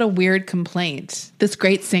also what a weird complaint. This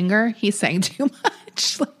great singer, he sang too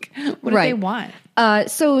much. Like, what do they want?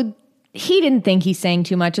 So he didn't think he sang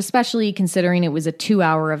too much, especially considering it was a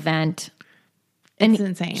 2-hour event. And It's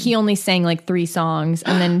insane. He only sang like 3 songs.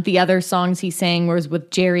 And then the other songs he sang was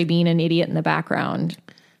with Jerry being an idiot in the background.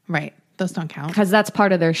 Right. Those don't count. Because that's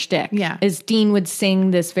part of their shtick. Yeah. Is Dean would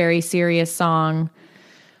sing this very serious song.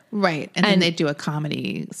 Right. And then they do a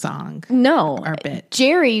comedy song. No. Or bit.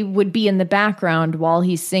 Jerry would be in the background while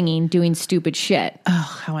he's singing, doing stupid shit.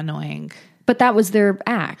 Oh, how annoying. But that was their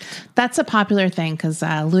act. That's a popular thing because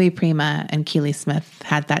Louis Prima and Keely Smith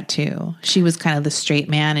had that too. She was kind of the straight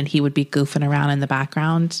man and he would be goofing around in the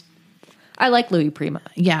background. I like Louis Prima.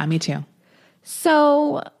 Yeah, me too.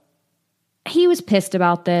 So he was pissed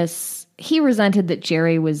about this. He resented that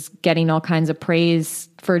Jerry was getting all kinds of praise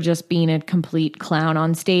for just being a complete clown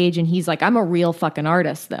on stage. And he's like, I'm a real fucking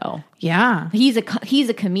artist, though. Yeah. He's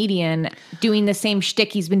a comedian doing the same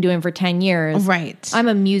shtick he's been doing for 10 years. Right. I'm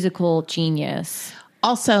a musical genius.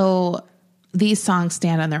 Also, these songs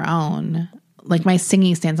stand on their own. Like my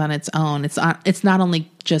singing stands on its own. It's not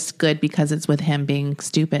only just good because it's with him being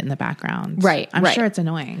stupid in the background. Right, I'm right. sure it's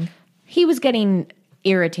annoying. He was getting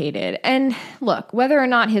irritated. And look, whether or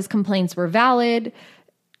not his complaints were valid,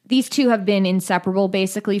 these two have been inseparable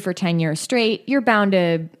basically for 10 years straight. You're bound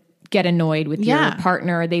to get annoyed with your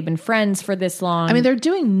partner. They've been friends for this long. I mean, they're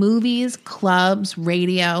doing movies, clubs,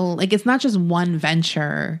 radio. Like, it's not just one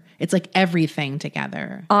venture. It's like everything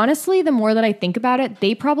together. Honestly, the more that I think about it,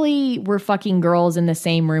 they probably were fucking girls in the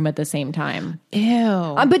same room at the same time.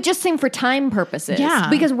 Ew. But just saying for time purposes. Yeah.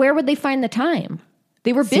 Because where would they find the time?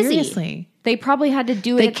 They were busy. Seriously. They probably had to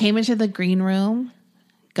do They it. came into the green room,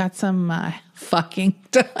 got some fucking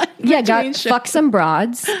done. Yeah, between shows. fuck some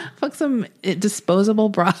broads. Fuck some disposable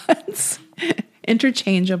broads.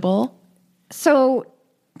 Interchangeable. So,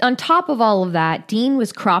 on top of all of that, Dean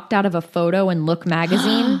was cropped out of a photo in Look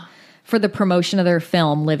magazine for the promotion of their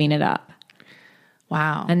film, Living It Up.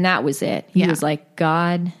 Wow. And that was it. He Yeah. was like,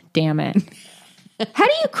 God damn it. How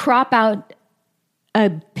do you crop out a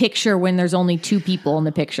picture when there's only 2 people in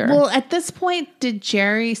the picture? Well, at this point, did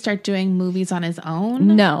Jerry start doing movies on his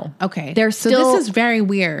own? No. Okay. They're so still- this is very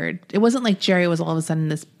weird. It wasn't like Jerry was all of a sudden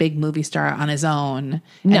this big movie star on his own,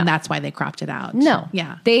 No. and that's why they cropped it out. No.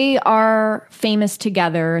 Yeah. They are famous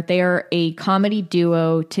together. They are a comedy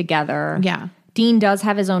duo together. Yeah. Dean does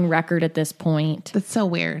have his own record at this point. That's so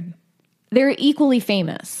weird. They're equally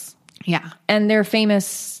famous. Yeah. And they're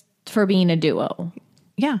famous for being a duo.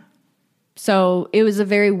 Yeah. So it was a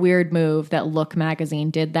very weird move that Look magazine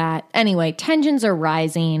did that. Anyway, tensions are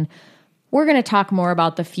rising. We're going to talk more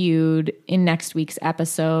about the feud in next week's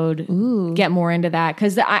episode. Ooh. Get more into that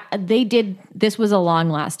because this was a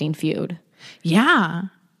long-lasting feud. Yeah.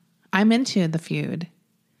 I'm into the feud.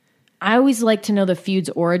 I always like to know the feud's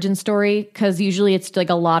origin story because usually it's like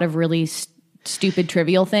a lot of really stupid,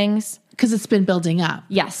 trivial things. Because it's been building up.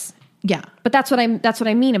 Yes. Yeah. But that's what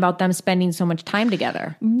I mean about them spending so much time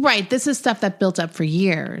together. Right. This is stuff that built up for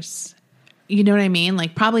years. You know what I mean?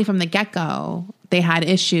 Like probably from the get-go, they had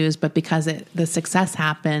issues, but because the success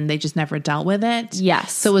happened, they just never dealt with it.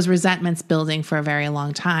 Yes. So it was resentments building for a very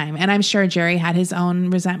long time. And I'm sure Jerry had his own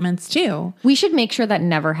resentments too. We should make sure that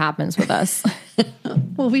never happens with us.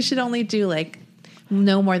 Well, we should only do like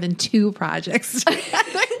no more than 2 projects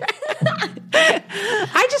together.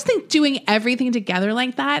 I just think doing everything together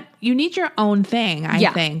like that, you need your own thing,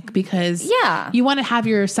 I think, because you want to have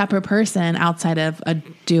your separate person outside of a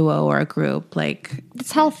duo or a group. Like,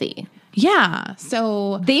 It's healthy. yeah.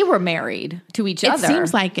 So They were married to each other. it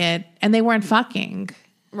seems like it. And they weren't fucking.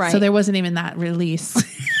 Right. So there wasn't even that release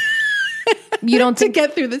You don't to think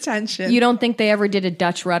get through the tension. you don't think they ever did a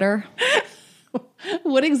Dutch rudder?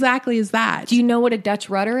 What exactly is that? Do you know what a Dutch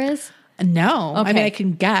rudder is? No. I mean, Okay. I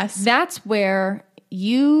can guess. That's where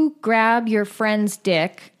you grab your friend's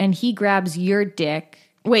dick and he grabs your dick.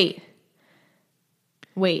 Wait.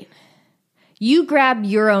 You grab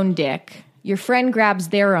your own dick. Your friend grabs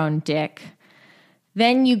their own dick.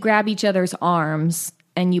 Then you grab each other's arms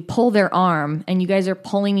and you pull their arm and you guys are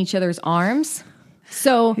pulling each other's arms.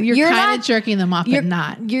 So You're kind not of jerking them off, but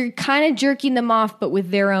not. You're kind of jerking them off, but with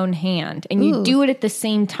their own hand. And you Ooh. do it at the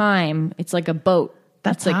same time. It's like a boat.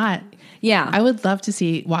 That's like, hot. Yeah. I would love to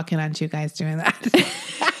see walking on 2 guys doing that.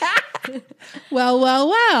 Well.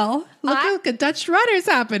 Look at Dutch rudders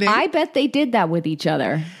happening. I bet they did that with each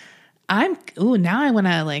other. Now I want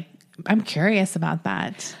to I'm curious about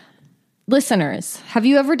that. Listeners, have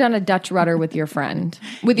you ever done a Dutch rudder with your friend,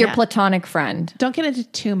 with your Yeah. platonic friend? Don't get into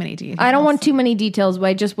too many details. I don't want too many details, but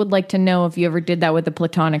I just would like to know if you ever did that with a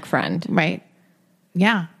platonic friend. Right.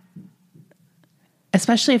 Yeah.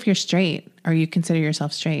 Especially if you're straight or you consider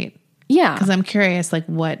yourself straight. Yeah. Because I'm curious,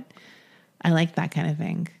 what I like that kind of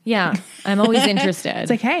thing. Yeah. I'm always interested. It's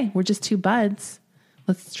like, hey, we're just 2 buds.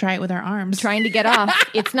 Let's try it with our arms. trying to get off.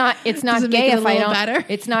 It's not Does it gay make it if a I little don't better?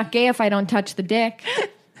 It's not gay if I don't touch the dick.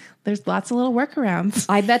 There's lots of little workarounds.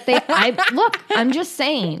 I bet look, I'm just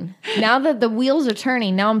saying. Now that the wheels are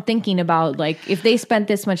turning, now I'm thinking about if they spent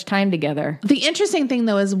this much time together. The interesting thing,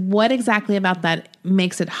 though, is what exactly about that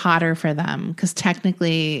makes it hotter for them? Because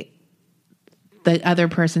technically, the other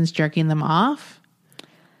person's jerking them off. Do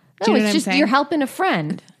No, you know it's what I'm just saying? you're helping a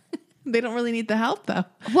friend. They don't really need the help, though.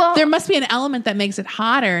 Well- there must be an element that makes it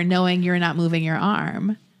hotter knowing you're not moving your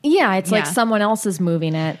arm. Yeah, it's like Yeah. someone else is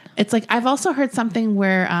moving it. It's like I've also heard something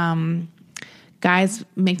where guys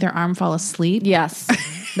make their arm fall asleep. Yes.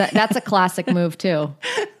 That's a classic move too.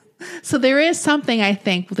 So there is something, I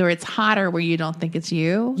think, where it's hotter where you don't think it's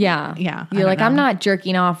you. Yeah. Yeah. I You're like, don't I'm know. not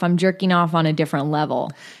jerking off. I'm jerking off on a different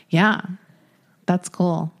level. Yeah. That's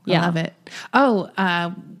cool. Yeah. I love it. Oh,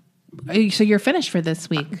 so you're finished for this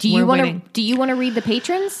week. Do you want to read the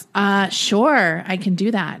patrons? Sure, I can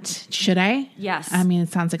do that. Should I? Yes. I mean, it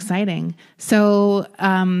sounds exciting. So,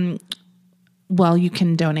 you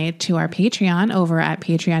can donate to our Patreon over at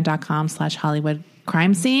patreon.com/Hollywood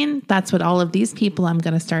Crime Scene. That's what all of these people I'm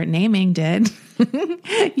going to start naming did.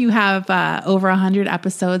 You have over 100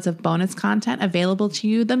 episodes of bonus content available to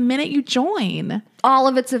you the minute you join. All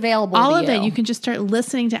of it's available. All to of it. You can just start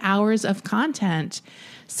listening to hours of content.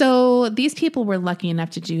 So these people were lucky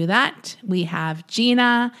enough to do that. We have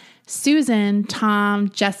Gina, Susan, Tom,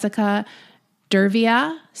 Jessica,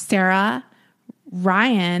 Dervia, Sarah,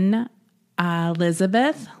 Ryan,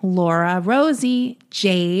 Elizabeth, Laura, Rosie,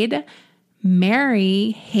 Jade,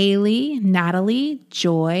 Mary, Haley, Natalie,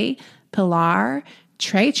 Joy, Pilar,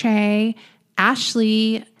 Trey,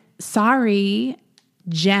 Ashley, Sari,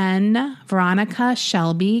 Jen, Veronica,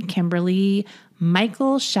 Shelby, Kimberly,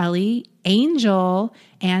 Michael, Shelley, Angel,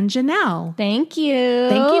 and Janelle. Thank you.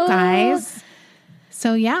 Thank you, guys.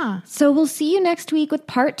 So, yeah, So we'll see you next week with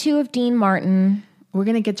part 2 of Dean Martin. we're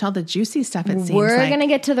going to get to all the juicy stuff, it seems We're like. going to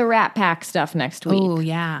get to the Rat Pack stuff next week. Oh,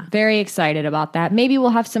 yeah. Very excited about that. Maybe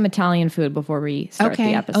we'll have some Italian food before we start the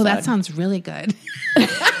episode. Oh, that sounds really good.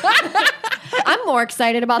 I'm more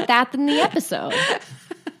excited about that than the episode.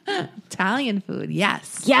 Italian food,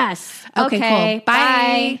 yes. Yes. Okay, cool.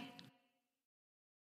 Bye.